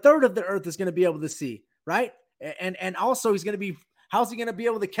fourth or a third of the earth is going to be able to see, right? And also he's going to be how's he going to be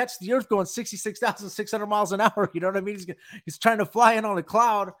able to catch the earth going 66,600 miles an hour? You know what I mean? He's trying to fly in on a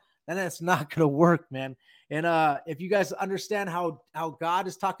cloud, and that's not going to work, man. And if you guys understand how God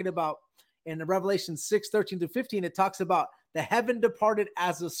is talking about in the Revelation 6:13-15, it talks about the heaven departed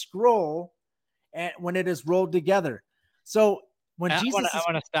as a scroll and when it is rolled together. So when I Jesus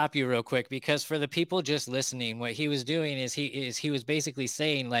want to stop you real quick, because for the people just listening, what he was doing is he was basically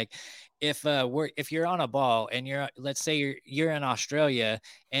saying, like, if you're on a ball and let's say you're in Australia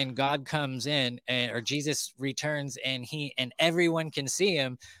and God comes in or Jesus returns and everyone can see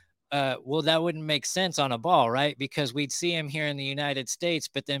him, well, that wouldn't make sense on a ball, right? Because we'd see him here in the United States,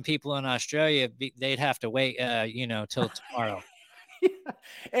 but then people in Australia, they'd have to wait, till tomorrow.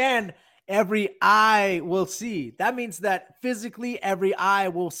 and every eye will see. That means that physically every eye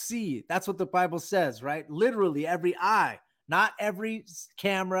will see. That's what the Bible says, right? Literally every eye, not every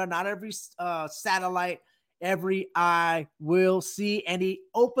camera, not every satellite. Every eye will see. And he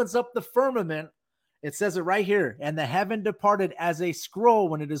opens up the firmament. It says it right here. And the heaven departed as a scroll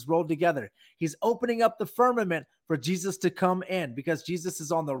when it is rolled together. He's opening up the firmament for Jesus to come in, because Jesus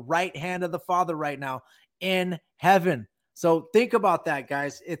is on the right hand of the Father right now in heaven. So think about that,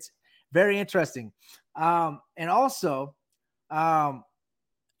 guys. It's very interesting. And also,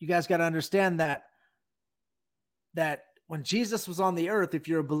 you guys got to understand that when Jesus was on the earth, if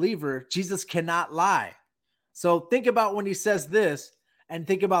you're a believer, Jesus cannot lie. So think about when he says this, and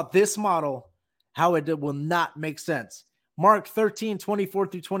think about this model, how it will not make sense. Mark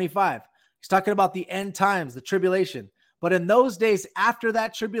 13:24-25. He's talking about the end times, the tribulation. But in those days after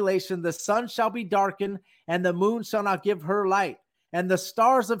that tribulation, the sun shall be darkened, and the moon shall not give her light, and the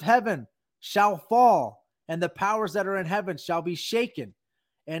stars of heaven shall fall, and the powers that are in heaven shall be shaken.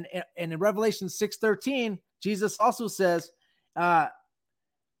 And in Revelation 6:13, Jesus also says,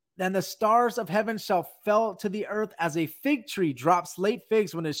 then the stars of heaven shall fall to the earth as a fig tree drops late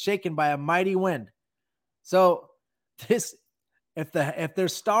figs when it's shaken by a mighty wind. So this, if their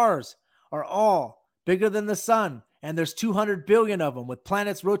stars are all bigger than the sun, and there's 200 billion of them with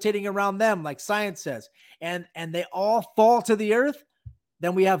planets rotating around them, like science says, and they all fall to the earth,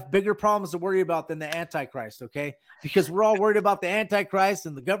 then we have bigger problems to worry about than the Antichrist, okay? Because we're all worried about the Antichrist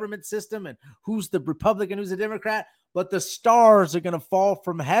and the government system and who's the Republican, who's the Democrat, but the stars are going to fall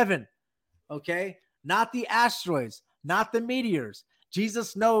from heaven, okay? Not the asteroids, not the meteors.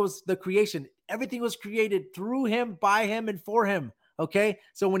 Jesus knows the creation. Everything was created through him, by him, and for him, okay?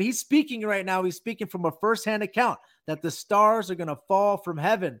 So when he's speaking right now, he's speaking from a firsthand account that the stars are going to fall from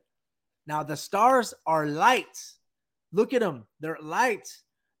heaven. Now, the stars are lights. Look at them. They're lights.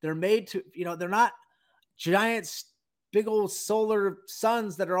 They're made to, they're not giant, big old solar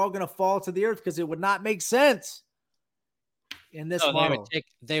suns that are all going to fall to the earth, because it would not make sense in this model.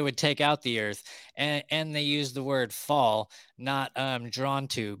 They would take out the earth, and they use the word fall, not drawn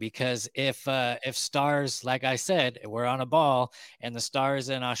to, because if stars, like I said, we're on a ball, and the stars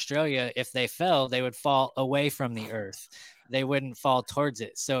in Australia, if they fell, they would fall away from the earth. They wouldn't fall towards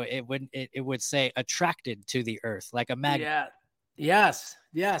it. So it would say attracted to the earth, like a magnet. Yeah.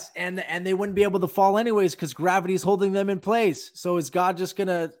 Yes. And they wouldn't be able to fall anyways, because gravity is holding them in place. So is God just going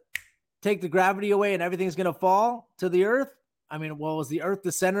to take the gravity away and everything's going to fall to the earth? I mean, well, is the earth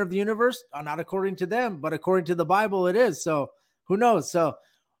the center of the universe? Not according to them, but according to the Bible, it is. So who knows? So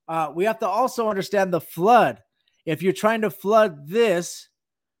we have to also understand the flood. If you're trying to flood this,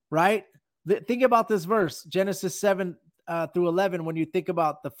 right? Think about this verse, Genesis 7 through 11, when you think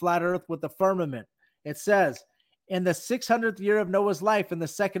about the flat earth with the firmament. It says, in the 600th year of Noah's life, in the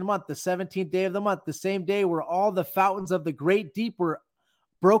second month, the 17th day of the month, the same day where all the fountains of the great deep were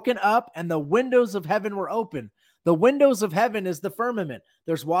broken up and the windows of heaven were open. The windows of heaven is the firmament.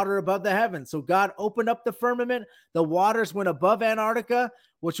 There's water above the heavens. So God opened up the firmament. The waters went above Antarctica,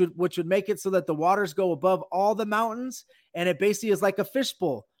 which would make it so that the waters go above all the mountains. And it basically is like a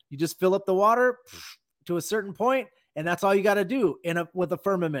fishbowl. You just fill up the water to a certain point, and that's all you got to do with a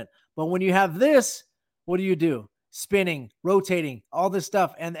firmament. But when you have this, what do? Spinning, rotating, all this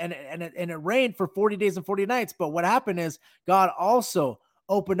stuff. And it rained for 40 days and 40 nights. But what happened is God also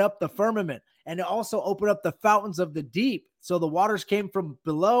opened up the firmament, and it also opened up the fountains of the deep. So the waters came from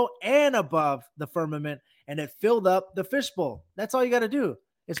below and above the firmament, and it filled up the fishbowl. That's all you got to do.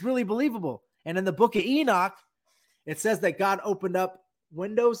 It's really believable. And in the book of Enoch, it says that God opened up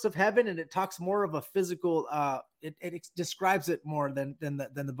windows of heaven, and it talks more of a physical, it describes it more than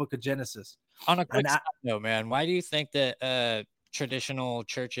the book of Genesis. On a quick side note, man, why do you think that traditional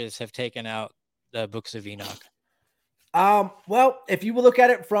churches have taken out the books of Enoch? Well, if you will look at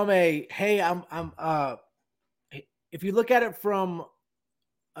it from if you look at it from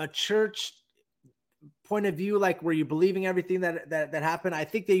a church point of view, like where you're believing everything that happened, I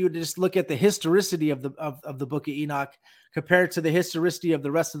think that you would just look at the historicity of the book of Enoch compared to the historicity of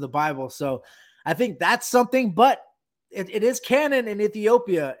the rest of the Bible. So I think that's something, but it is canon in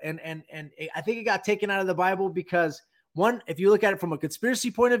Ethiopia. And I think it got taken out of the Bible because, one, if you look at it from a conspiracy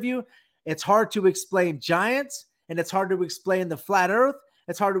point of view, it's hard to explain giants, and it's hard to explain the flat earth.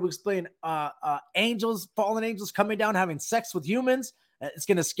 It's hard to explain angels, fallen angels coming down, having sex with humans. It's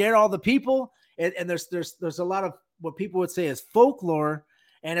going to scare all the people. And there's a lot of what people would say is folklore,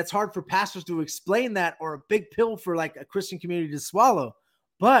 and it's hard for pastors to explain that, or a big pill for like a Christian community to swallow.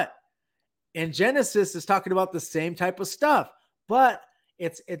 But in Genesis, it's talking about the same type of stuff, but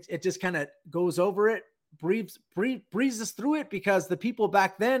it just kind of goes over it, breezes through it, because the people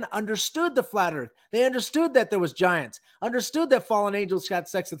back then understood the flat earth. They understood that there was giants, understood that fallen angels had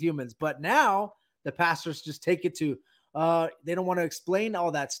sex with humans. But now the pastors just take it to, they don't want to explain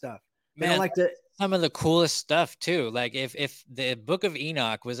all that stuff. They don't like to. Some of the coolest stuff too. Like if the book of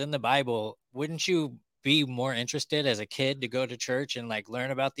Enoch was in the Bible, wouldn't you be more interested as a kid to go to church and like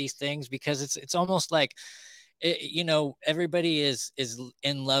learn about these things? Because it's almost like, you know, everybody is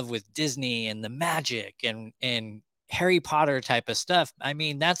in love with Disney and the magic and Harry Potter type of stuff. I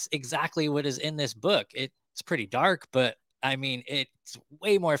mean, that's exactly what is in this book. It's pretty dark, but I mean, it's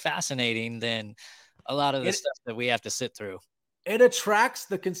way more fascinating than a lot of the stuff that we have to sit through. It attracts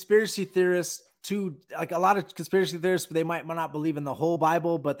the conspiracy theorists to, like, a lot of conspiracy theorists, they might not believe in the whole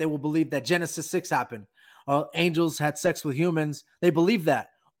Bible, but they will believe that Genesis 6 happened. Angels had sex with humans. They believe that,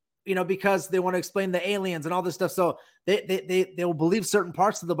 you know, because they want to explain the aliens and all this stuff. So they will believe certain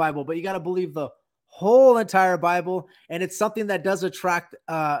parts of the Bible, but you got to believe the whole entire Bible. And it's something that does attract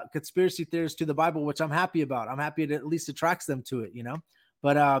conspiracy theorists to the Bible, which I'm happy about. I'm happy it at least attracts them to it, you know.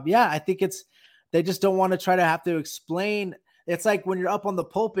 But yeah, I think they just don't want to try to have to explain. It's like when you're up on the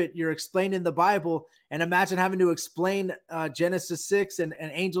pulpit, you're explaining the Bible, and imagine having to explain Genesis 6 and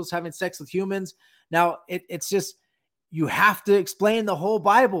angels having sex with humans. Now it's just, you have to explain the whole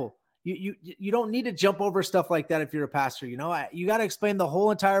Bible. You don't need to jump over stuff like that if you're a pastor. You know, you got to explain the whole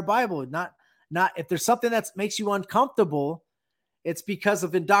entire Bible. Not if there's something that makes you uncomfortable, it's because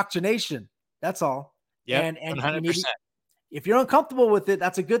of indoctrination. That's all. Yeah, and 100%. If you're uncomfortable with it,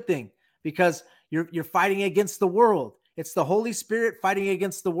 that's a good thing, because you're fighting against the world. It's the Holy Spirit fighting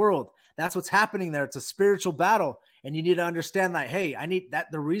against the world. That's what's happening there. It's a spiritual battle. And you need to understand that, hey, I need that.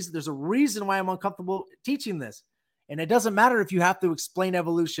 There's a reason why I'm uncomfortable teaching this. And it doesn't matter if you have to explain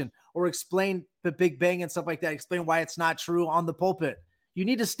evolution or explain the Big Bang and stuff like that, explain why it's not true on the pulpit. You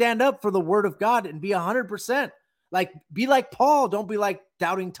need to stand up for the word of God and be 100%. Like, be like Paul. Don't be like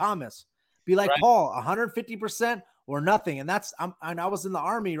doubting Thomas. Be like Paul, 150% or nothing. And I was in the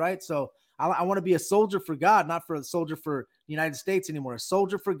army, right? So I want to be a soldier for God, not for a soldier for the United States anymore. A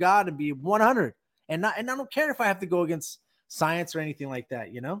soldier for God and be 100. And I don't care if I have to go against science or anything like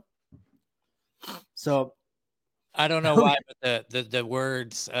that, you know? So I don't know why, but the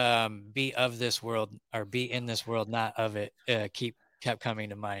words be of this world or be in this world, not of it, kept coming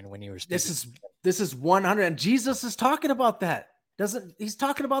to mind when you were speaking. This is 100. And Jesus is talking about that. He's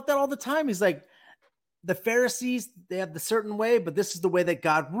talking about that all the time. He's like, the Pharisees, they have the certain way, but this is the way that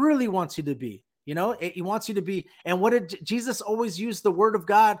God really wants you to be. You know, he wants you to be. And what did Jesus always use? The word of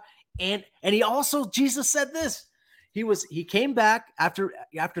God. And he also, Jesus said this, he came back after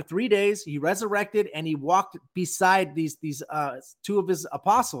 3 days, he resurrected, and he walked beside these two of his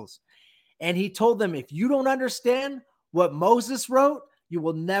apostles. And he told them, if you don't understand what Moses wrote, you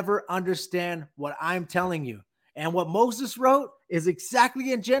will never understand what I'm telling you. And what Moses wrote is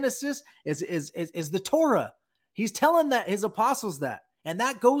exactly in Genesis, is the Torah. He's telling that his apostles that. And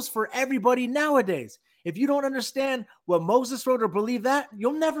that goes for everybody nowadays. If you don't understand what Moses wrote or believe that,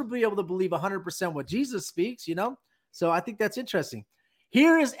 you'll never be able to believe 100% what Jesus speaks, you know? So I think that's interesting.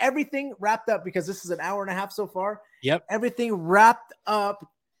 Here is everything wrapped up, because this is an hour and a half so far. Yep. Everything wrapped up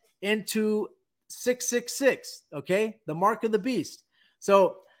into 666, okay? The mark of the beast.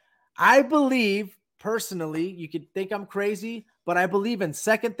 So I believe, personally, you could think I'm crazy, but I believe in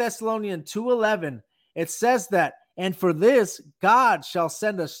 2 Thessalonians 2:11, it says that, and for this, God shall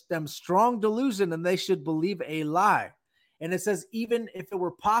send them strong delusion, and they should believe a lie. And it says, even if it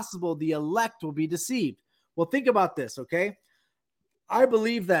were possible, the elect will be deceived. Well, think about this, okay? I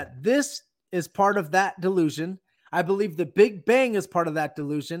believe that this is part of that delusion. I believe the Big Bang is part of that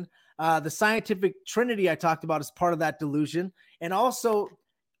delusion. The scientific trinity I talked about is part of that delusion. And also,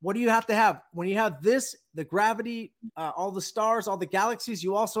 what do you have to have? When you have this, the gravity, all the stars, all the galaxies,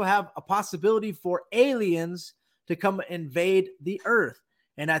 you also have a possibility for aliens to come invade the earth.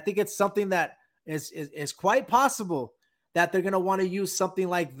 And I think it's something that is quite possible that they're going to want to use something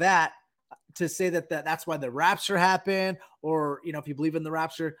like that to say that's why the rapture happened, or, you know, if you believe in the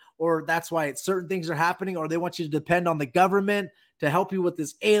rapture, or that's why certain things are happening, or they want you to depend on the government to help you with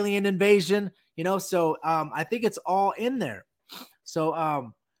this alien invasion, you know? So I think it's all in there.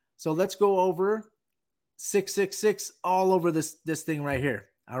 So let's go over 666 all over this thing right here.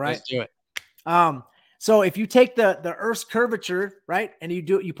 All right. Let's do it. So if you take the Earth's curvature, right, and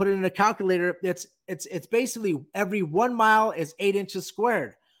you put it in a calculator, it's basically every 1 mile is 8 inches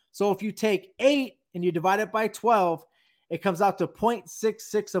squared. So if you take 8 and you divide it by 12, it comes out to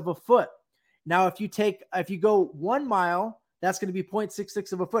 0.66 of a foot. Now, if you go 1 mile, that's going to be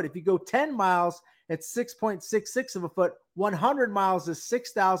 0.66 of a foot. If you go 10 miles, it's 6.66 of a foot. 100 miles is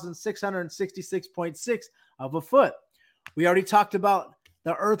 6,666.6 of a foot. We already talked about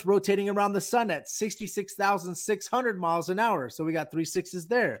the Earth rotating around the sun at 66,600 miles an hour. So we got 3 sixes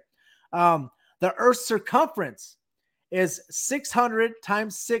there. The Earth's circumference is 600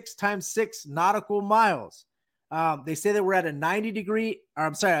 times 6 times 6 nautical miles. They say that we're at a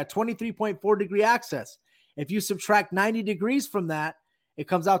 23.4 degree axis. If you subtract 90 degrees from that, it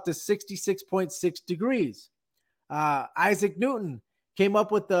comes out to 66.6 degrees. Isaac Newton came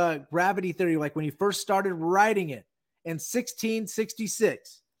up with the gravity theory, like when he first started writing it in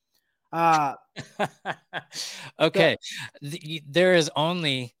 1666. Okay. There is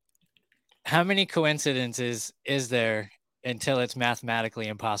only, how many coincidences is there until it's mathematically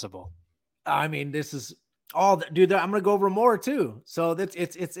impossible? I mean, this is all, dude. I'm going to go over more too. So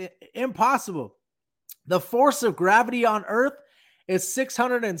it's impossible. The force of gravity on Earth is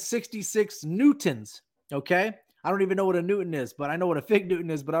 666 newtons. Okay. I don't even know what a newton is, but I know what a fig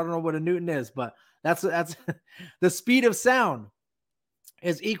newton is, but I don't know what a newton is. But that's the speed of sound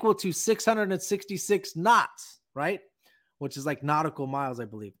is equal to 666 knots, right? Which is like nautical miles, I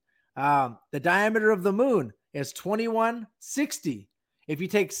believe. The diameter of the moon is 2160. If you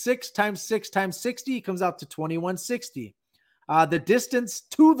take 6 times 6 times 60, it comes out to 2160. The distance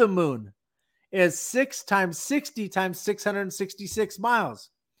to the moon is 6 times 60 times 666 miles.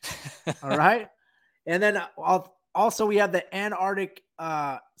 All right. And then also we have the Antarctic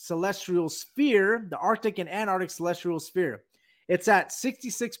celestial sphere, the Arctic and Antarctic celestial sphere. It's at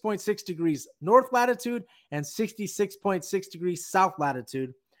 66.6 degrees north latitude and 66.6 degrees south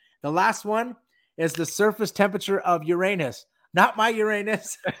latitude. The last one is the surface temperature of Uranus. Not my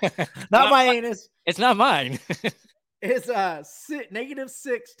Uranus. Not my anus. It's not mine. It's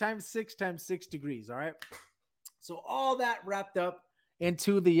 -6 times 6 times 6 degrees. All right. So all that wrapped up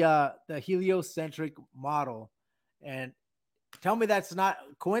into the heliocentric model. And tell me that's not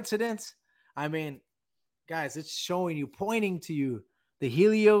coincidence. I mean, guys, it's showing you, pointing to you, the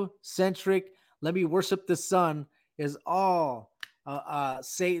heliocentric, let me worship the sun, is all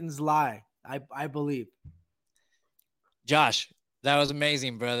Satan's lie, I believe. Josh, that was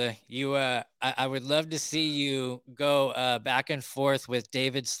amazing, brother. You, I would love to see you go back and forth with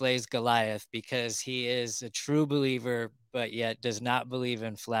David slays Goliath, because he is a true believer, but yet does not believe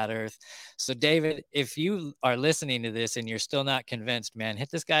in flat Earth. So, David, if you are listening to this and you're still not convinced, man,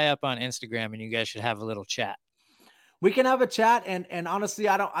 hit this guy up on Instagram, and you guys should have a little chat. We can have a chat, and honestly,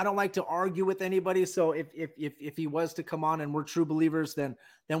 I don't like to argue with anybody. So if he was to come on and we're true believers, then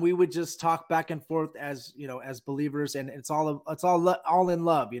we would just talk back and forth as, you know, as believers, and it's all in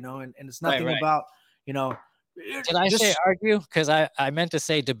love, you know, and it's nothing about, you know. Did I say argue? Because I meant to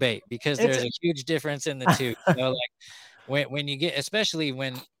say debate, because there's a huge difference in the two. You know, like when you get, especially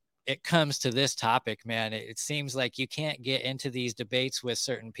when it comes to this topic, man, it seems like you can't get into these debates with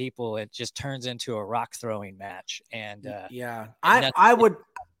certain people. It just turns into a rock throwing match. And yeah, I would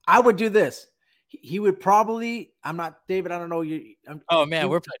do this. He would probably, I'm not David. I don't know you. Oh man,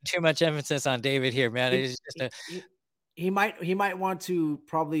 we're putting too much emphasis on David here, man. It's just he might want to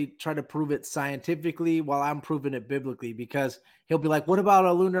probably try to prove it scientifically while I'm proving it biblically, because he'll be like, what about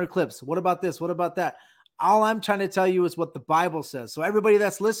a lunar eclipse? What about this? What about that? All I'm trying to tell you is what the Bible says. So everybody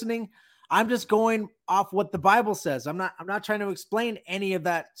that's listening, I'm just going off what the Bible says. I'm not trying to explain any of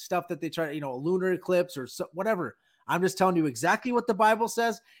that stuff that they try, you know, a lunar eclipse or whatever. I'm just telling you exactly what the Bible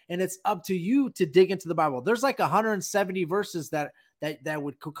says, and it's up to you to dig into the Bible. There's like 170 verses that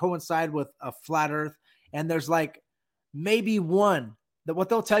would coincide with a flat Earth, and there's like maybe one that what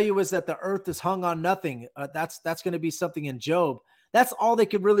they'll tell you is that the Earth is hung on nothing. That's going to be something in Job. That's all they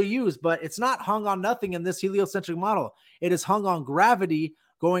could really use, but it's not hung on nothing in this heliocentric model. It is hung on gravity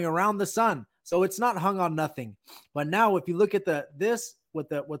going around the sun. So it's not hung on nothing. But now if you look at this with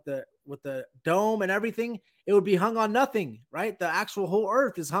the dome and everything, it would be hung on nothing, right? The actual whole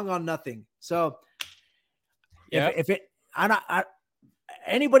Earth is hung on nothing. So yeah,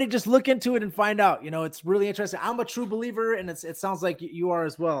 anybody just look into it and find out, you know, it's really interesting. I'm a true believer, and it sounds like you are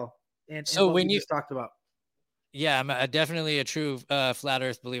as well. and So what when we you just talked about. Yeah, I'm definitely a true flat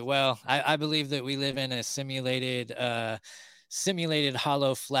Earth believer. Well, I believe that we live in a simulated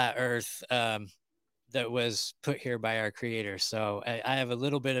hollow flat Earth that was put here by our Creator. So I have a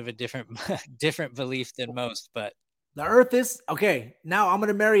little bit of a different different belief than most, but The Earth is okay. Now I'm going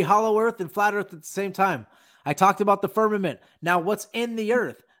to marry hollow Earth and flat Earth at the same time. I talked about the firmament. Now, what's in the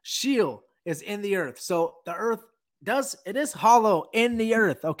Earth? Sheol is in the Earth. So the Earth is hollow in the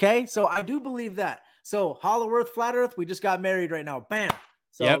Earth. Okay, so I do believe that. So hollow Earth, flat Earth. We just got married right now. Bam.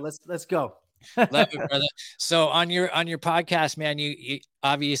 So yep. let's go. Love it, brother. So on your podcast, man, you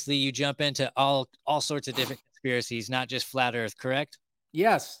obviously you jump into all sorts of different conspiracies, not just flat Earth, correct?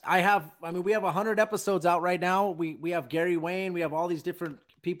 Yes, I mean, we have 100 episodes out right now. We have Gary Wayne. We have all these different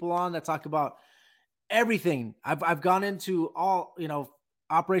people on that talk about everything. I've gone into all,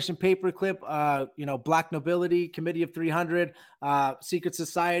 Operation Paperclip, Black Nobility, Committee of 300, secret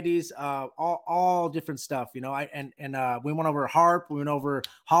societies, all different stuff. We went over HARP, we went over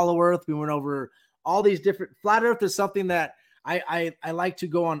Hollow Earth, we went over all these different. Flat Earth is something that I like to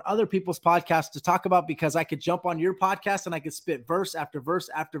go on other people's podcasts to talk about, because I could jump on your podcast and I could spit verse after verse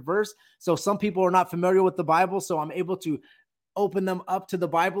after verse. So some people are not familiar with the Bible, so I'm able to open them up to the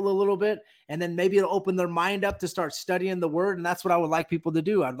Bible a little bit, and then maybe it'll open their mind up to start studying the word. And that's what I would like people to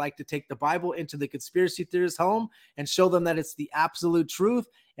do. I'd like to take the Bible into the conspiracy theorist home and show them that it's the absolute truth,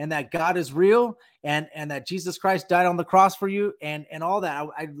 and that God is real, and that Jesus Christ died on the cross for you, and all that.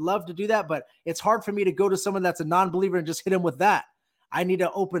 I'd love to do that, but it's hard for me to go to someone that's a non-believer and just hit him with that. I need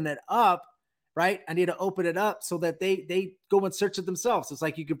to open it up, right? I need to open it up so that they go and search it themselves. It's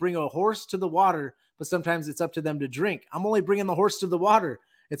like you could bring a horse to the water, but sometimes it's up to them to drink. I'm only bringing the horse to the water.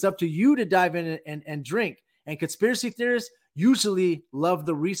 It's up to you to dive in and drink. And conspiracy theorists usually love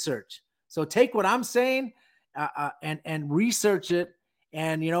the research. So take what I'm saying and research it,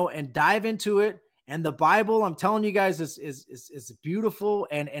 and dive into it. And the Bible, I'm telling you guys, is beautiful.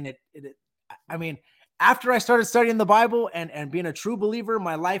 And I mean, after I started studying the Bible and being a true believer,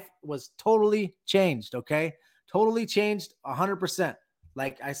 my life was totally changed. Okay. Totally changed 100%.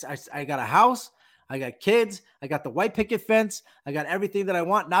 Like I got a house, I got kids, I got the white picket fence, I got everything that I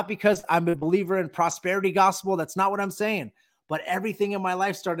want, not because I'm a believer in prosperity gospel. That's not what I'm saying, but everything in my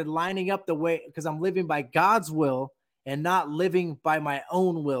life started lining up the way, because I'm living by God's will and not living by my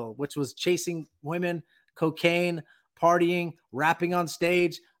own will, which was chasing women, cocaine, partying, rapping on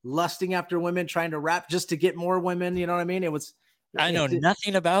stage, lusting after women, trying to rap just to get more women. You know what I mean? I know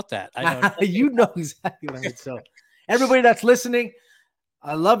nothing about that. I know you know exactly what I mean. So everybody that's listening,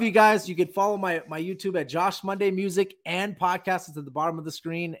 I love you guys. You can follow my YouTube at Josh Monday Music and Podcast. It's at the bottom of the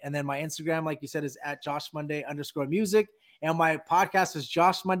screen. And then my Instagram, like you said, is at Josh Monday_music. And my podcast is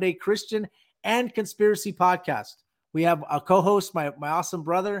Josh Monday Christian and Conspiracy Podcast. We have a co-host, my awesome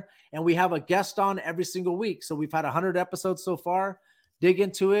brother, and we have a guest on every single week. So we've had 100 episodes so far. Dig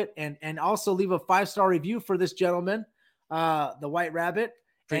into it, and also leave a 5-star review for this gentleman, the White Rabbit.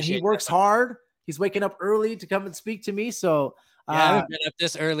 Appreciate and he works hard. He's waking up early to come and speak to me. So I haven't been up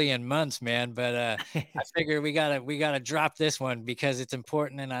this early in months, man. But I figure we gotta drop this one because it's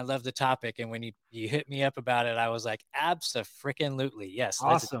important, and I love the topic. And when you hit me up about it, I was like, abso-freaking-lutely, yes,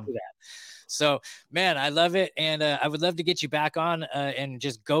 awesome. Let's do that. So, man, I love it, and I would love to get you back on and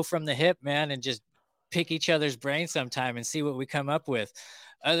just go from the hip, man, and just pick each other's brains sometime and see what we come up with.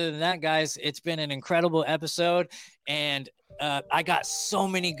 Other than that, guys, it's been an incredible episode, and I got so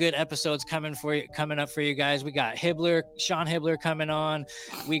many good episodes coming up for you guys. We got Sean Hibbler coming on.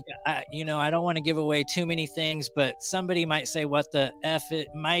 We got, I don't want to give away too many things, but somebody might say, what the F it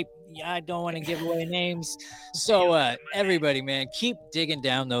might, I don't want to give away names. So everybody, man, keep digging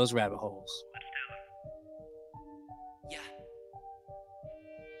down those rabbit holes. Yeah.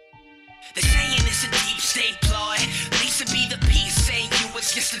 The saying is a deep state ploy. Lisa be the peace, saying you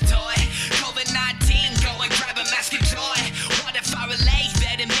was just a toy. COVID-19, go and grab a mask and toy. What if I relay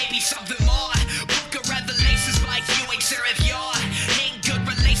that it may be something more? Book a revelations like you ain't sure if you're in good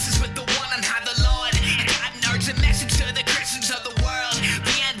relations with the one on high, the Lord. I got an urgent message to the Christians of the world.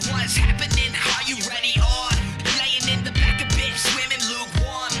 The end was happening, are you ready? Or laying in the back of bitch, swimming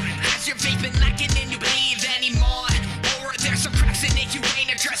lukewarm. Has your faith been lacking and you believe anymore? Or there's some cracks in it you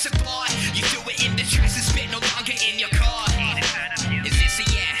ain't addressing, boy. You do it in the trash and spit no longer in your car. Is this a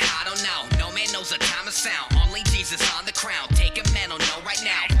yeah? I don't know. No man knows the time of sound. Only Jesus on the crown. Take a mental note right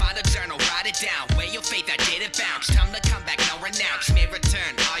now. Find a journal, write it down. Where your faith I did it bounce. Time to come back, no renounce. May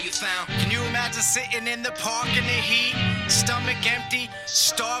return. Are you found? Can you imagine sitting in the park in the heat? Stomach empty,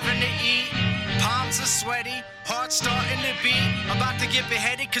 starving to eat. Palms are sweaty, heart starting to beat. About to get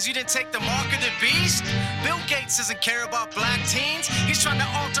beheaded cause you didn't take the mark of the beast. Bill Gates doesn't care about black teens. He's trying to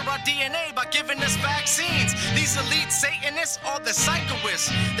alter our DNA by giving us vaccines. These elite Satanists are the psychoists.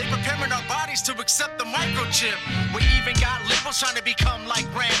 They preparing our bodies to accept the microchip. We even got liberals trying to become like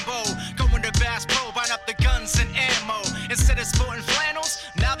Rambo. Going to Bass Pro, buying up the guns and ammo. Instead of sporting flannels,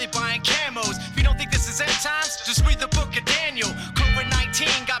 now they buying camos. If you don't think this is end times, just read the book of Daniel.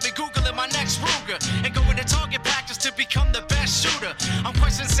 COVID-19 got me Googling my next Ruger and going to target practice to become the best shooter. I'm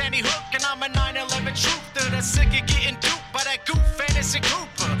questioning Sandy Hook and I'm a 9/11 truther that's sick of getting duped by that goof fantasy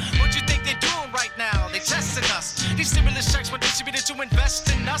Cooper. What you think they're doing right now? They testing us. These stimulus checks were distributed to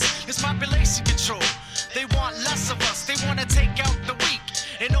invest in us. It's population control. They want less of us. They want to take out the weak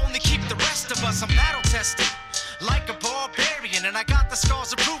and only keep the rest of us. I'm battle tested like a barbarian, and I got the scars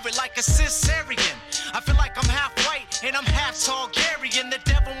to prove it like a Caesarean. I feel like I'm half white and I'm half Targaryen. The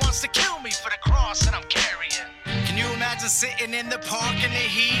devil wants to kill me for the cross that I'm carrying. Can you imagine sitting in the park in the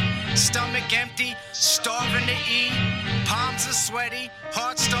heat, stomach empty, starving to eat, palms are sweaty,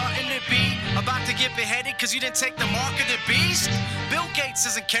 heart starting to beat, about to get beheaded cause you didn't take the mark of the beast? Bill Gates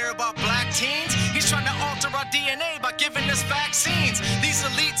doesn't care about black teens. He's trying to alter our DNA by giving us vaccines. These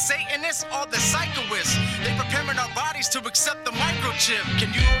elite Satanists are the psychoists. They preparing our bodies to accept the microchip.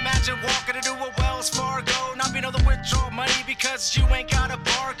 Can you imagine walking into a Wells Fargo, not being able to withdraw money because you ain't got a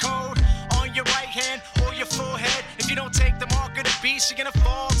barcode on your right hand or your forehead? If you don't take the mark of the beast, you're gonna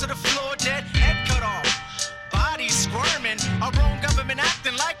fall to the floor dead, head cut off, bodies squirming. Our own government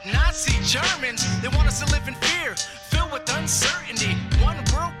acting like Nazi Germans. They want us to live in fear, filled with uncertainty. One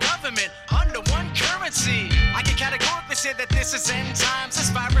world government under one currency. I can categorically say that this is end times. This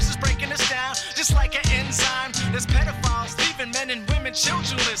virus is breaking us down just like an enzyme. There's pedophiles leaving men and women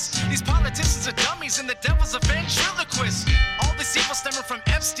childrenless. These politicians are dummies and the devil's a ventriloquist. All this evil stemming from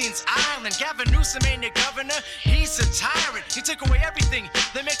Epstein's Island. Gavin Newsom ain't the governor, he's a tyrant. He took away everything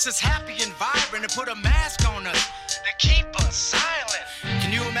that makes us happy and vibrant and put a mask on us to keep us silent.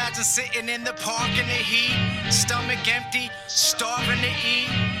 Can you imagine sitting in the park in the heat, stomach empty, starving to eat,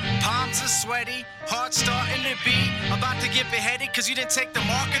 palms are sweaty, heart starting to beat, about to get beheaded cause you didn't take the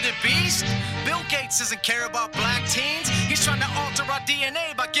mark of the beast? Bill Gates doesn't care about black teens. He's trying to alter our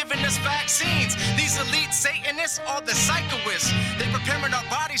DNA by giving us vaccines. These elite Satanists are the psychoists. They preparing our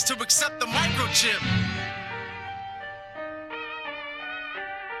bodies to accept the microchip.